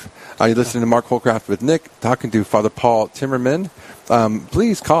Drive, you're listening to Mark Holcraft with Nick, talking to Father Paul Timmerman.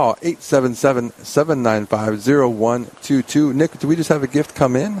 Please call 877-795-0122. Nick, do we just have a gift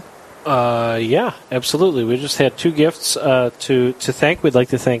come in? Yeah, absolutely. We just had 2 gifts to thank. We'd like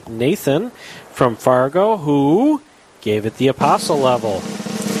to thank Nathan from Fargo, who gave it the apostle level.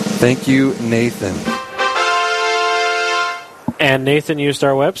 Thank you, Nathan. And Nathan used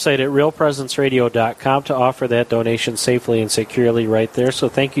our website at realpresenceradio.com to offer that donation safely and securely right there. So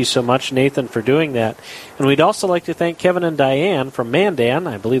thank you so much, Nathan, for doing that. And we'd also like to thank Kevin and Diane from Mandan.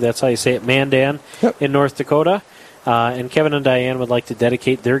 I believe that's how you say it, Mandan, in North Dakota. And Kevin and Diane would like to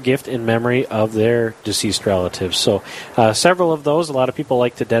dedicate their gift in memory of their deceased relatives. So several of those, a lot of people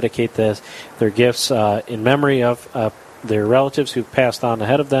like to dedicate their gifts in memory of their relatives who've passed on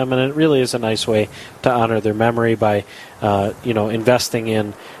ahead of them, and it really is a nice way to honor their memory by investing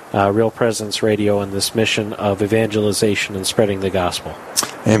in Real Presence Radio and this mission of evangelization and spreading the gospel.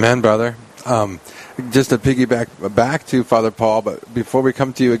 Amen, brother. Just to piggyback back to Father Paul, but before we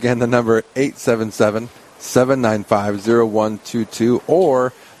come to you again, the number 877-795-0122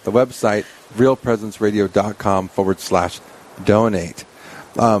 or the website realpresenceradio.com/donate.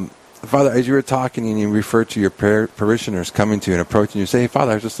 Father, as you were talking and you referred to your parishioners coming to you and approaching you, say, hey,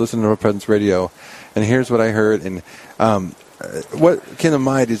 Father, I was just listening to Real Presence Radio, and here's what I heard. And what came to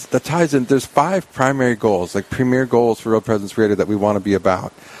mind is that ties in, there's 5 primary goals, like premier goals for Real Presence Radio that we want to be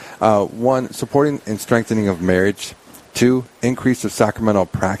about. 1, supporting and strengthening of marriage. 2, increase of sacramental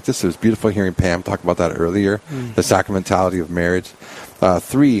practice. It was beautiful hearing Pam talk about that earlier, the sacramentality of marriage.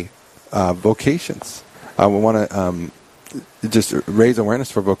 3, vocations. We want to just raise awareness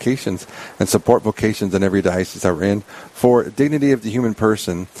for vocations and support vocations in every diocese that we're in. 4, dignity of the human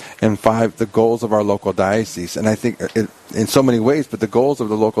person. And 5, the goals of our local diocese. And I think in so many ways, but the goals of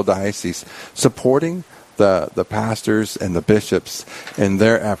the local diocese, supporting the pastors and the bishops in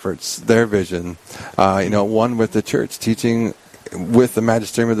their efforts, their vision, one with the church, teaching with the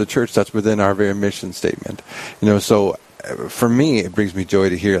magisterium of the church. That's within our very mission statement. So for me, it brings me joy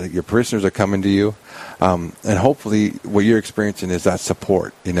to hear that your parishioners are coming to you, and hopefully what you're experiencing is that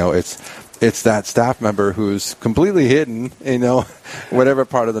support. It's that staff member who's completely hidden, whatever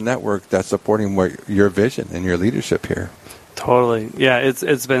part of the network that's supporting your vision and your leadership here. Totally. Yeah,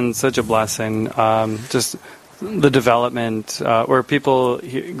 it's been such a blessing. Just the development where people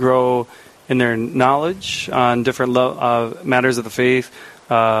grow in their knowledge on different matters of the faith,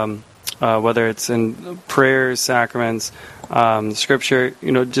 whether it's in prayers, sacraments, scripture,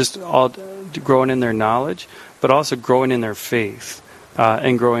 just all growing in their knowledge, but also growing in their faith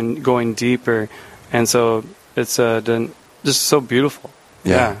and going deeper. And so it's just so beautiful.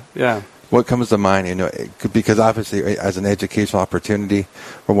 Yeah. What comes to mind, because obviously as an educational opportunity,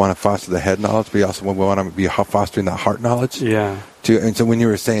 we want to foster the head knowledge, but we want to be fostering that heart knowledge. Yeah. Too. And so when you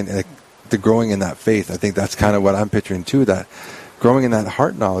were saying the growing in that faith, I think that's kind of what I'm picturing too, that growing in that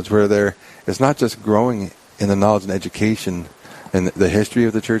heart knowledge where it's not just growing in the knowledge and education and the history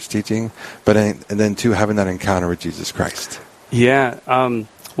of the church teaching, but and then too having that encounter with Jesus Christ. Yeah.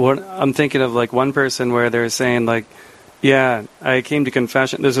 What I'm thinking of, like one person where they're saying like, yeah, I came to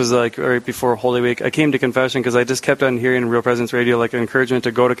confession. This was like right before Holy Week. I came to confession because I just kept on hearing Real Presence Radio like encouragement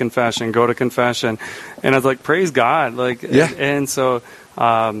to go to confession. And I was like, praise God. And so,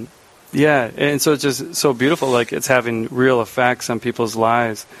 and so it's just so beautiful. Like it's having real effects on people's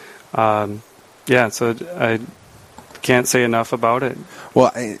lives. So I can't say enough about it.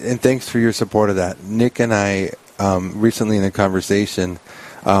 Well, and thanks for your support of that. Nick and I, recently in a conversation,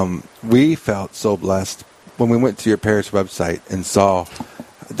 we felt so blessed when we went to your parish website and saw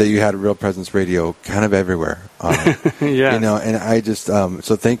that you had Real Presence Radio kind of everywhere. And I just, so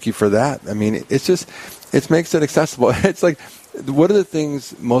thank you for that. I mean, it makes it accessible. It's like, what are the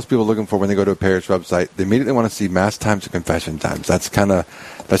things most people are looking for when they go to a parish website? They immediately want to see mass times and confession times. That's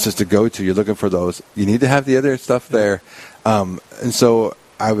just a go-to. You're looking for those. You need to have the other stuff there. And so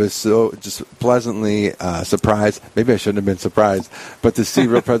I was so just pleasantly surprised. Maybe I shouldn't have been surprised, but to see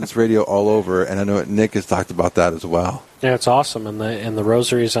Real Presence Radio all over, and I know Nick has talked about that as well. Yeah, it's awesome, and the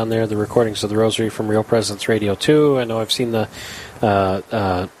rosaries on there, the recordings of the rosary from Real Presence Radio 2. I know I've seen the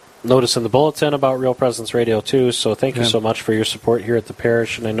notice in the bulletin about Real Presence Radio 2, so thank you so much for your support here at the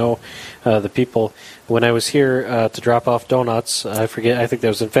parish. And I know the people, when I was here to drop off donuts, I think that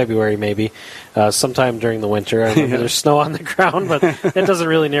was in February maybe, sometime during the winter. I remember there's snow on the ground, but that doesn't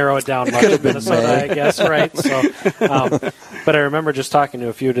really narrow it down much in Minnesota, I guess, right? So, but I remember just talking to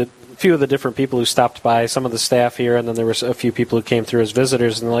a few of the different people who stopped by, some of the staff here, and then there was a few people who came through as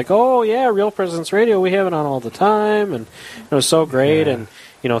visitors, and they're like, oh, yeah, Real Presence Radio, we have it on all the time, and it was so great, and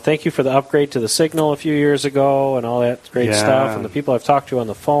thank you for the upgrade to the signal a few years ago and all that great stuff. And the people I've talked to on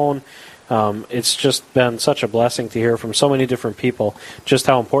the phone, it's just been such a blessing to hear from so many different people just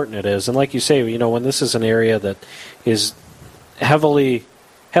how important it is. And like you say, when this is an area that is heavily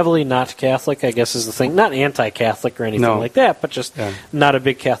heavily not Catholic, I guess is the thing. Not anti-Catholic or anything like that, but just not a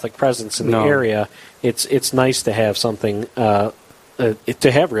big Catholic presence in the area. It's nice to have something,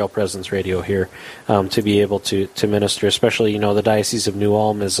 to have Real Presence Radio here, to be able to minister. Especially, the Diocese of New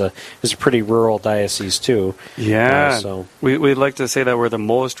Ulm is a pretty rural diocese too. Yeah, so we'd like to say that we're the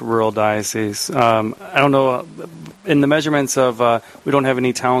most rural diocese. I don't know. In the measurements of, we don't have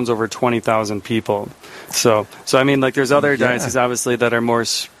any towns over 20,000 people. So I mean, like, there's other dioceses obviously that are more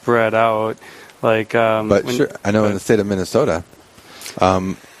spread out. Like, but sure, I know in the state of Minnesota,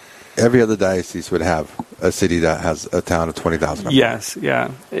 every other diocese would have a city that has a town of 20,000. Yes, yeah,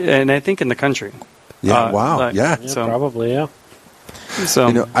 and I think in the country. Yeah, wow, so probably, yeah.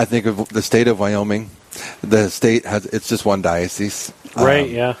 So I think of the state of Wyoming. The state it's just one diocese, right?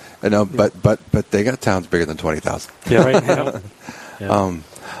 Yeah, but they got towns bigger than 20,000. Yeah, right.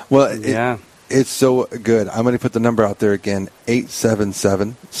 Yeah. It's so good. I'm going to put the number out there again,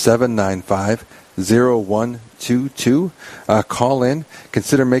 877-795-0122. Call in.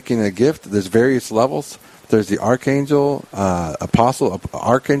 Consider making a gift. There's various levels. There's the Archangel, Apostle.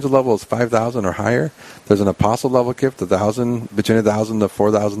 Archangel level is 5,000 or higher. There's an Apostle level gift, between 1,000 to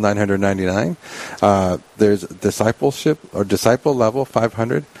 4,999. There's discipleship or disciple level,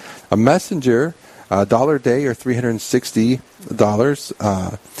 500. A messenger, $1 a day or $360.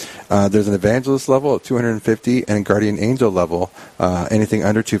 There's an evangelist level at $250 and guardian angel level, anything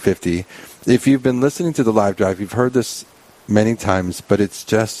under $250. If you've been listening to the live drive, you've heard this many times, but it's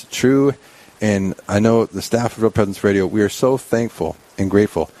just true. And I know the staff of Real Presence Radio, we are so thankful and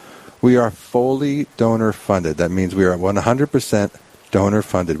grateful. We are fully donor funded. That means we are 100% donor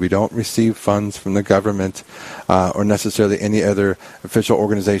funded. We don't receive funds from the government or necessarily any other official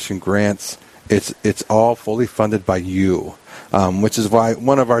organization grants. It's all fully funded by you, which is why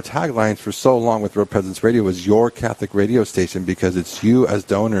one of our taglines for so long with Real Presence Radio was your Catholic radio station, because it's you as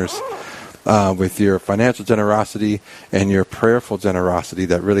donors with your financial generosity and your prayerful generosity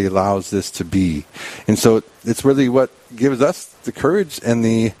that really allows this to be. And so it's really what gives us the courage and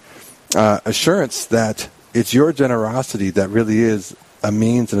the assurance that it's your generosity that really is a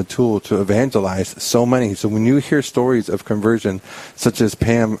means and a tool to evangelize so many. So when you hear stories of conversion, such as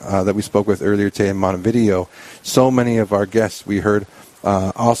Pam that we spoke with earlier today in Montevideo, so many of our guests, we heard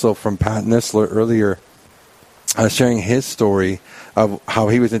also from Pat Nisler earlier, sharing his story of how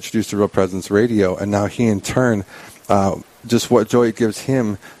he was introduced to Real Presence Radio, and now he in turn, just what joy it gives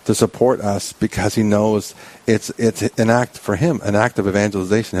him to support us, because he knows it's an act for him, an act of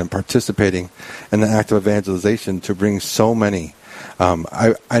evangelization, and participating in the act of evangelization to bring so many.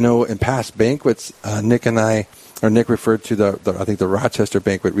 I know in past banquets, Nick referred to the Rochester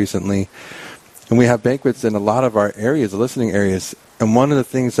banquet recently, and we have banquets in a lot of our areas, the listening areas, and one of the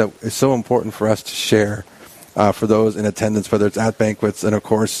things that is so important for us to share for those in attendance, whether it's at banquets and, of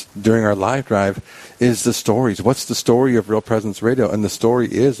course, during our live drive, is the stories. What's the story of Real Presence Radio? And the story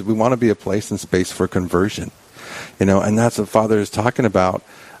is we want to be a place and space for conversion. And that's what Father is talking about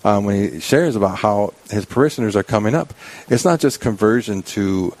when he shares about how his parishioners are coming up. It's not just conversion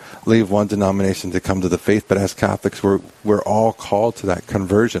to leave one denomination to come to the faith, but as Catholics, we're all called to that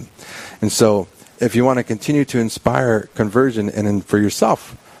conversion. And so if you want to continue to inspire conversion and for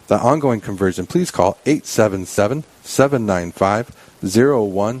yourself, the ongoing conversion, please call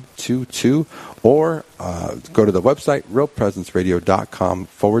 877-795-0122 or go to the website,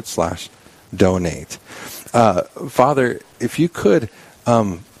 realpresenceradio.com/donate. Father, if you could,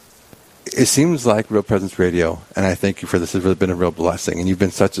 it seems like Real Presence Radio, and I thank you for this, has really been a real blessing, and you've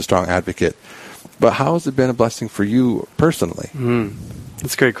been such a strong advocate. But how has it been a blessing for you personally?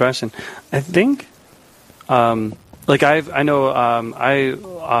 That's a great question. I think... I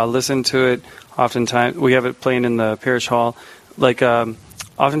listen to it oftentimes. We have it playing in the parish hall.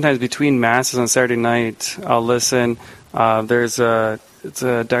 Oftentimes between masses on Saturday night, I'll listen. There's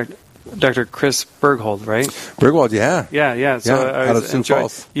Dr. Chris Berghold, right? Berghold, yeah. Yeah. So out of Sioux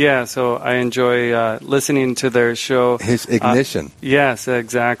Falls. Yeah, so I enjoy listening to their show. His Ignition. Yes,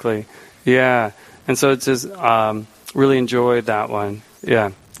 exactly. Yeah. And so it's just really enjoyed that one. Yeah.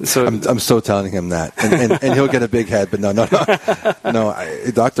 So I'm so telling him that, and he'll get a big head. But no.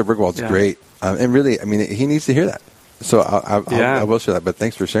 Dr. Bergwald's great, and really, I mean, he needs to hear that. So I will share that. But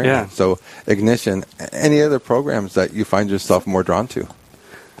thanks for sharing that. So Ignition, any other programs that you find yourself more drawn to?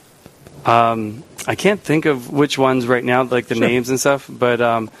 I can't think of which ones right now, like the names and stuff.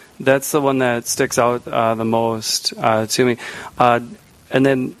 But that's the one that sticks out the most to me. And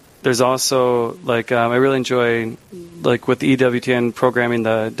then there's also I really enjoy with the EWTN programming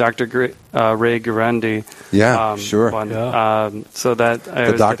the Dr. Ray Guarendi. Yeah, sure. One. Yeah. So that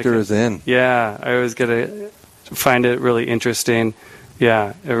the doctor is in. Yeah, I always get to find it really interesting.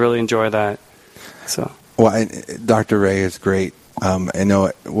 I really enjoy that. So. Well, Dr. Ray is great. I know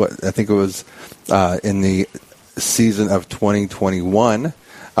I think it was in the season of 2021,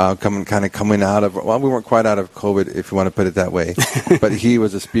 coming out of, well, we weren't quite out of COVID, if you want to put it that way, but he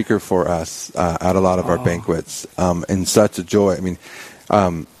was a speaker for us at a lot of our banquets, and such a joy. I mean,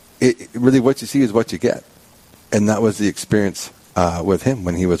 really what you see is what you get, and that was the experience with him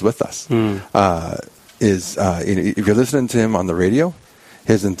when he was with us. If you're listening to him on the radio,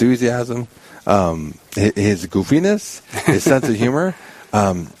 his enthusiasm, his goofiness, his sense of humor,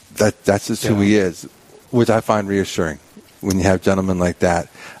 that's just who he is, which I find reassuring. When you have gentlemen like that,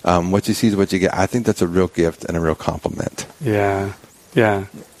 what you see is what you get. I think that's a real gift and a real compliment. Yeah. That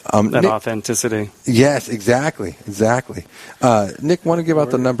authenticity. Yes, exactly. Nick, want to give out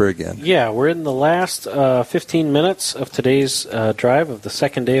the number again? Yeah, we're in the last 15 minutes of today's drive, of the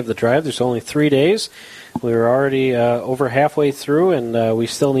second day of the drive. There's only 3 days. We're already over halfway through, and we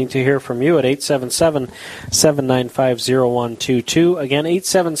still need to hear from you at 877-795-0122. Again,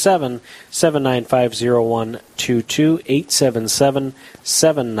 877-795-0122,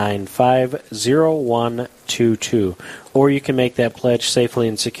 877-795-0122. Or you can make that pledge safely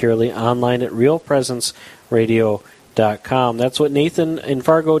and securely online at realpresenceradio.com. That's what Nathan in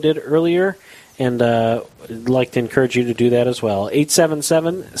Fargo did earlier, and I'd like to encourage you to do that as well.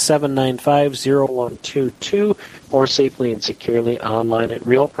 877-795-0122, or safely and securely online at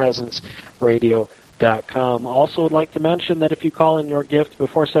realpresenceradio.com. Also would like to mention that if you call in your gift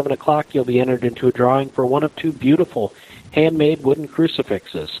before 7 o'clock, you'll be entered into a drawing for one of 2 beautiful handmade wooden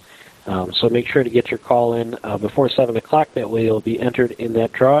crucifixes. So make sure to get your call in before 7 o'clock. That way you'll be entered in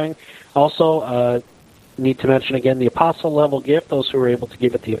that drawing. Also, need to mention again the Apostle level gift. Those who are able to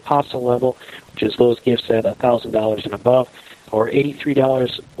give at the Apostle level, which is those gifts at $1,000 and above, or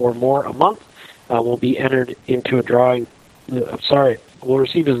 $83 or more a month, will be entered into a drawing. Will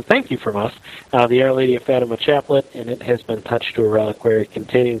receive as a thank you from us the Our Lady of Fatima Chaplet, and it has been touched to a reliquary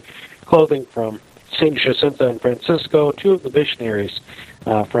containing clothing from St. Jacinta and Francisco, 2 of the missionaries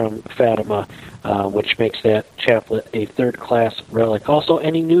from Fatima, which makes that chaplet a third-class relic. Also,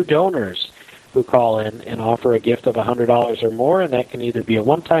 any new donors who call in and offer a gift of $100 or more, and that can either be a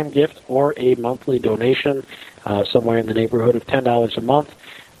one-time gift or a monthly donation, somewhere in the neighborhood of $10 a month,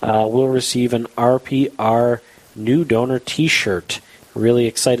 will receive an RPR New Donor T-shirt. Really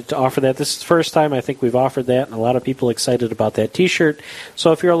excited to offer that. This is the first time I think we've offered that, and a lot of people excited about that T-shirt.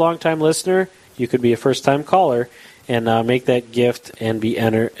 So if you're a long-time listener, you could be a first-time caller and make that gift and be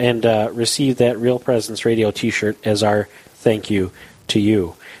entered and receive that Real Presence Radio T-shirt as our thank you to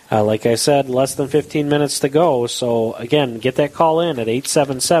you. Like I said, less than 15 minutes to go. So, again, get that call in at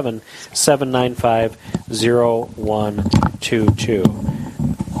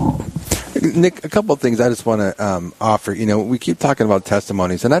 877-795-0122. Nick, a couple of things I just want to offer. We keep talking about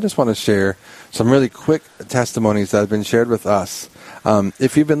testimonies, and I just want to share some really quick testimonies that have been shared with us.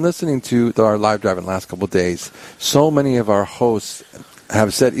 If you've been listening to our live drive in the last couple of days, so many of our hosts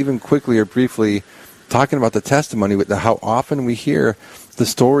have said, even quickly or briefly, talking about the testimony, with how often we hear the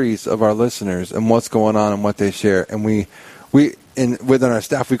stories of our listeners and what's going on and what they share. And within our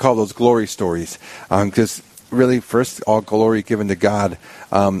staff, we call those glory stories, because really, first, all glory given to God,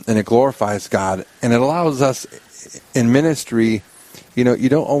 and it glorifies God, and it allows us in ministry. You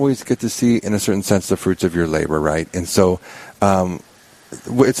don't always get to see, in a certain sense, the fruits of your labor, right? And so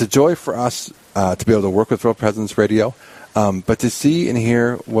it's a joy for us to be able to work with Real Presence Radio, but to see and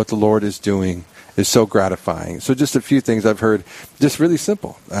hear what the Lord is doing is so gratifying. So just a few things I've heard, just really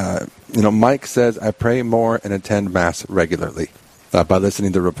simple. Mike says, I pray more and attend Mass regularly by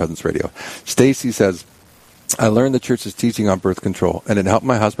listening to Real Presence Radio. Stacy says, I learned the church's teaching on birth control, and it helped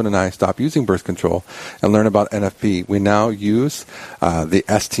my husband and I stop using birth control and learn about NFP. We now use the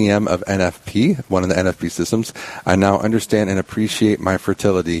STM of NFP, one of the NFP systems. I now understand and appreciate my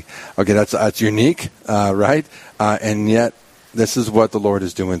fertility. Okay, that's unique, right? And yet, this is what the Lord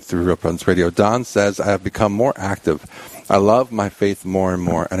is doing through Real Presence Radio. Don says, I have become more active. I love my faith more and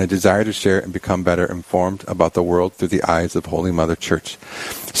more, and I desire to share and become better informed about the world through the eyes of Holy Mother Church.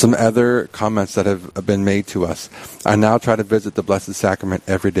 Some other comments that have been made to us. I now try to visit the Blessed Sacrament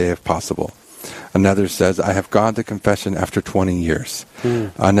every day if possible. Another says, I have gone to confession after 20 years.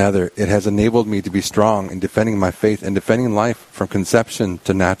 Another, it has enabled me to be strong in defending my faith and defending life from conception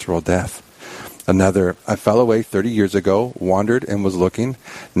to natural death. Another, I fell away 30 years ago, wandered and was looking.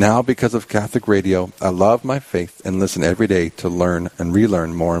 Now, because of Catholic radio, I love my faith and listen every day to learn and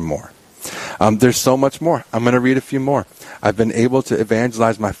relearn more and more. There's so much more. I'm going to read a few more. I've been able to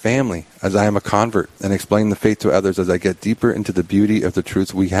evangelize my family as I am a convert and explain the faith to others as I get deeper into the beauty of the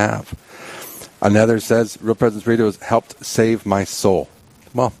truths we have. Another says, Real Presence Radio has helped save my soul.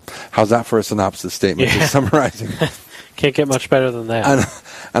 Well, how's that for a synopsis statement? Yeah. Just summarizing. Can't get much better than that.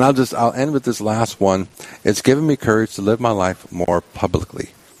 And I'll end with this last one. It's given me courage to live my life more publicly.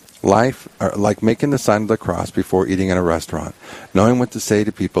 Life, like making the sign of the cross before eating in a restaurant, knowing what to say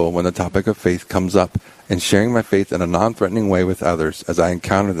to people when the topic of faith comes up, and sharing my faith in a non-threatening way with others as I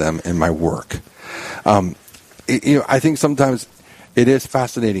encounter them in my work. I think sometimes it is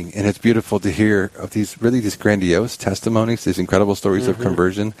fascinating and it's beautiful to hear of these grandiose testimonies, these incredible stories of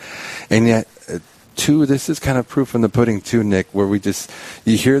conversion, and yet. This is kind of proof in the pudding too, Nick, where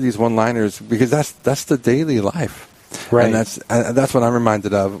you hear these one-liners because that's the daily life. Right. And that's what I'm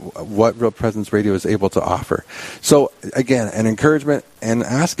reminded of, what Real Presence Radio is able to offer. So, again, an encouragement and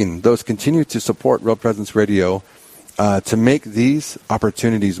asking those continue to support Real Presence Radio to make these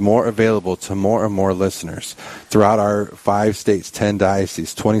opportunities more available to more and more listeners throughout our 5 states, 10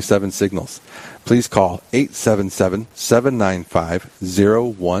 dioceses, 27 signals. Please call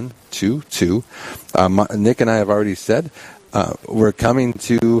 877-795-0122. Nick and I have already said we're coming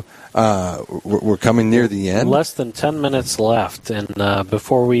near the end. Less than 10 minutes left. And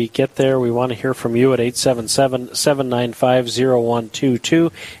before we get there, we want to hear from you at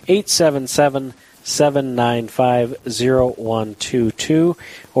 877-795-0122, 877-795-0122,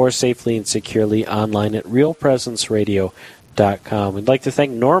 or safely and securely online at realpresenceradio.com. We'd like to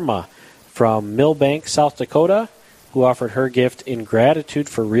thank Norma from Millbank, South Dakota, who offered her gift in gratitude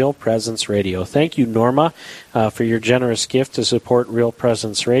for Real Presence Radio. Thank you, Norma, for your generous gift to support Real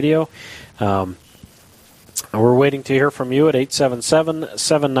Presence Radio. We're waiting to hear from you at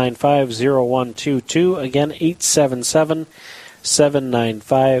 877-795-0122. Again,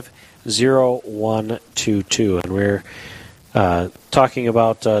 877-795-0122. And we're talking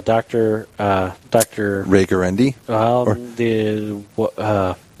about Dr. Ray Garendi?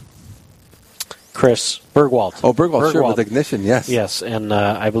 Chris Bergwald. Oh, Bergwald, sure, with Ignition, yes. Yes, and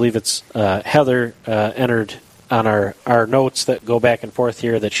I believe it's Heather entered on our notes that go back and forth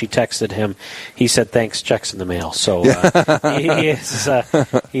here that she texted him. He said, thanks, checks in the mail. So he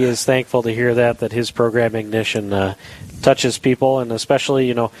is thankful to hear that his program Ignition touches people, and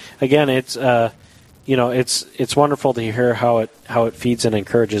especially, again, it's wonderful to hear how it feeds and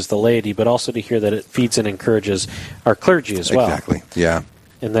encourages the laity, but also to hear that it feeds and encourages our clergy as well. Exactly, yeah.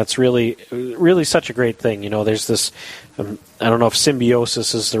 And that's really, really such a great thing. There's this, I don't know if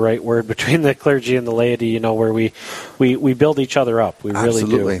symbiosis is the right word, between the clergy and the laity, where we build each other up. We really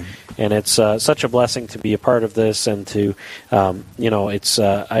do. And it's such a blessing to be a part of this, and to, it's,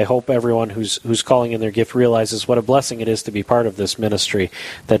 I hope everyone who's calling in their gift realizes what a blessing it is to be part of this ministry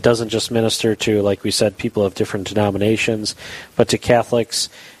that doesn't just minister to, like we said, people of different denominations, but to Catholics,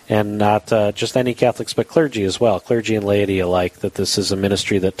 and not just any Catholics, but clergy as well, clergy and laity alike, that this is a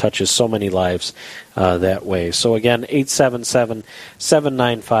ministry that touches so many lives that way. So again,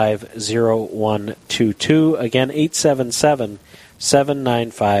 877-795-0122. Again,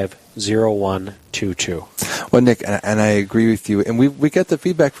 877-795-0122. Well, Nick, and I agree with you. And we get the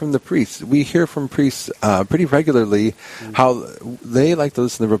feedback from the priests. We hear from priests pretty regularly how they like to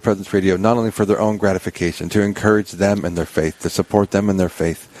listen to Real Presence Radio, not only for their own gratification, to encourage them in their faith, to support them in their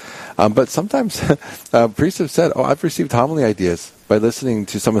faith. But sometimes priests have said, I've received homily ideas by listening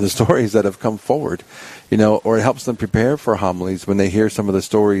to some of the stories that have come forward, or it helps them prepare for homilies when they hear some of the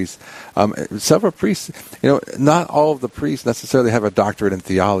stories. Several priests, not all of the priests necessarily have a doctorate in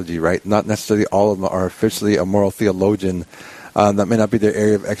theology, right? Not necessarily all of them are officially a moral theologian. That may not be their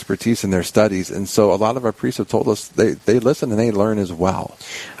area of expertise in their studies. And so a lot of our priests have told us they listen and they learn as well.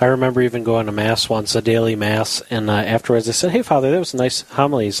 I remember even going to Mass once, a daily Mass, and afterwards I said, hey, Father, that was a nice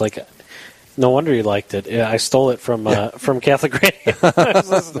homily. He's like, no wonder you liked it. I stole it from Catholic Radio. I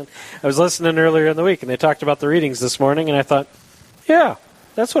was listening earlier in the week, and they talked about the readings this morning, and I thought, yeah,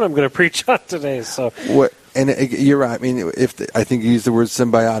 that's what I'm going to preach on today. So. And you're right. I mean, I think you used the word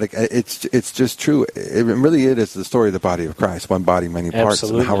symbiotic. It's just true. It is the story of the body of Christ, one body, many parts,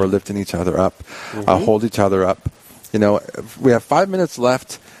 and how we're lifting each other up, hold each other up. We have 5 minutes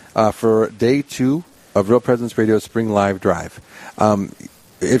left for day 2 of Real Presence Radio Spring Live Drive.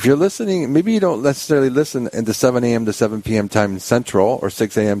 If you're listening, maybe you don't necessarily listen in the 7 a.m. to 7 p.m. time Central, or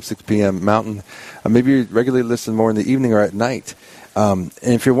 6 a.m., 6 p.m. Mountain. Maybe you regularly listen more in the evening or at night. And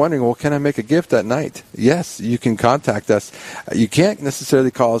if you're wondering, well, can I make a gift at night? Yes, you can contact us. You can't necessarily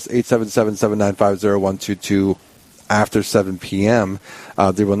call us 877-795-0122 after 7 p.m.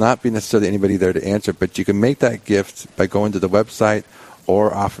 There will not be necessarily anybody there to answer, but you can make that gift by going to the website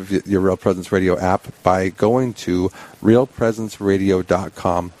or off of your Real Presence Radio app by going to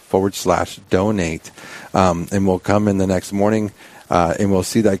realpresenceradio.com/donate. And we'll come in the next morning and we'll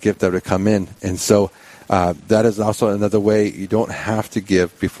see that gift that would come in. And so that is also another way you don't have to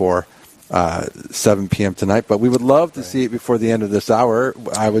give before 7 p.m. tonight, but we would love to see it before the end of this hour,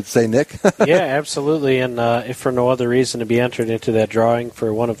 I would say, Nick. Yeah, absolutely, and if for no other reason to be entered into that drawing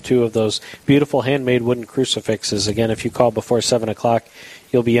for one of two of those beautiful handmade wooden crucifixes. Again, if you call before 7 o'clock,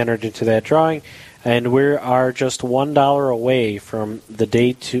 you'll be entered into that drawing, and we are just $1 away from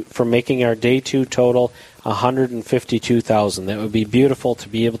making our day 2 total $152,000. That would be beautiful to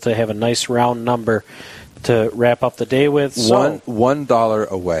be able to have a nice round number to wrap up the day with. So, $1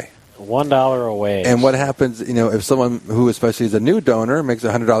 away. $1 away. And what happens, if someone who especially is a new donor makes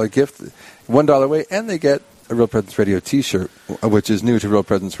a $100 gift, $1 away, and they get a Real Presence Radio T-shirt, which is new to Real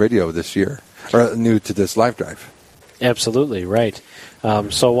Presence Radio this year, or new to this live drive. Absolutely, right.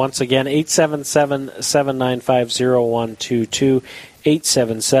 So once again, 877-795-0122,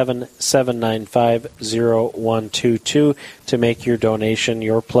 877-795-0122 to make your donation,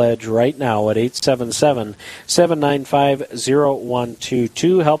 your pledge right now at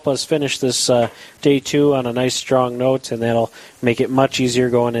 877-795-0122. Help us finish this day 2 on a nice strong note, and that'll make it much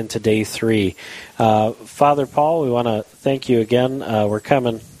easier going into day 3. Father Paul, we want to thank you again. We're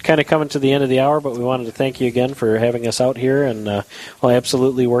coming to the end of the hour, but we wanted to thank you again for having us out here, and we'll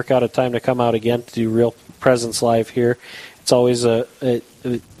absolutely work out a time to come out again to do Real Presence Live here. It's always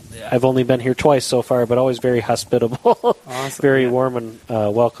I've only been here twice so far, but always very hospitable. Awesome. Very warm and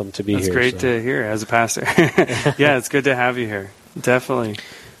welcome to be here. That's great to hear as a pastor. Yeah, it's good to have you here. Definitely.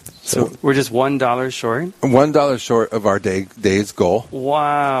 So we're just $1 short? $1 short of our day's goal.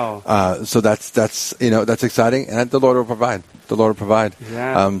 Wow. So that's exciting, and the Lord will provide. The Lord will provide.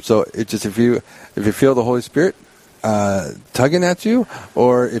 Yeah. So it just if you feel the Holy Spirit tugging at you,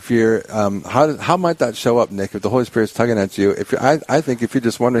 or if you're how might that show up, Nick? If the Holy Spirit's tugging at you, I think if you're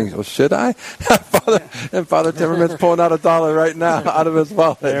just wondering, well, should I? Father Timmerman's pulling out $1 right now out of his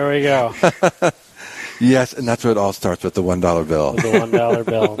wallet. There we go. Yes, and that's where it all starts, with the $1 bill. The $1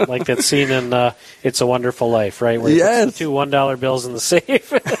 bill, like that scene in It's a Wonderful Life, right? Where yes. Puts the 2 $1 bills in the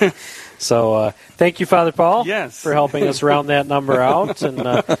safe. So thank you, Father Paul, for helping us round that number out. And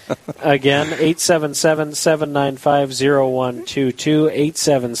again,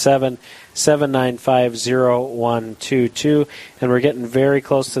 877-795-0122, 877-795-0122. And we're getting very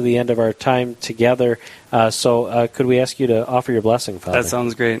close to the end of our time together. So could we ask you to offer your blessing, Father? That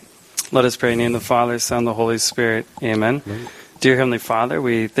sounds great. Let us pray in the name of the Father, Son, and the Holy Spirit. Amen. Amen. Dear Heavenly Father,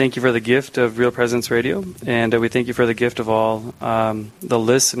 we thank you for the gift of Real Presence Radio, and we thank you for the gift of all the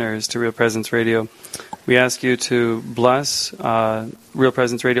listeners to Real Presence Radio. We ask you to bless Real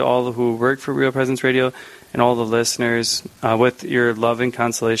Presence Radio, all who work for Real Presence Radio, and all the listeners with your love and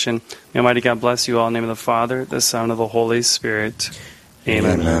consolation. May Almighty God bless you all in the name of the Father, the Son, and the Holy Spirit.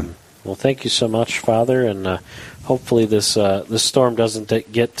 Amen. Amen. Well, thank you so much, Father, and hopefully this storm doesn't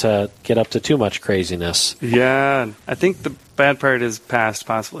get up to too much craziness. Yeah, I think the bad part is past,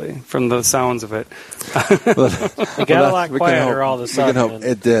 possibly, from the sounds of it. It got a lot quieter all of a sudden. We can hope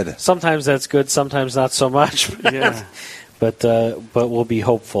it did. Sometimes that's good, sometimes not so much. Yeah. But we'll be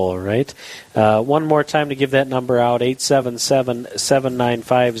hopeful, right? One more time to give that number out,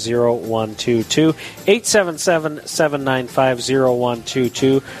 877-795-0122,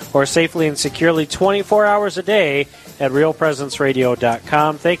 877-795-0122, or safely and securely 24 hours a day at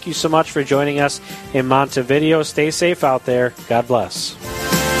realpresenceradio.com. Thank you so much for joining us in Montevideo. Stay safe out there. God bless.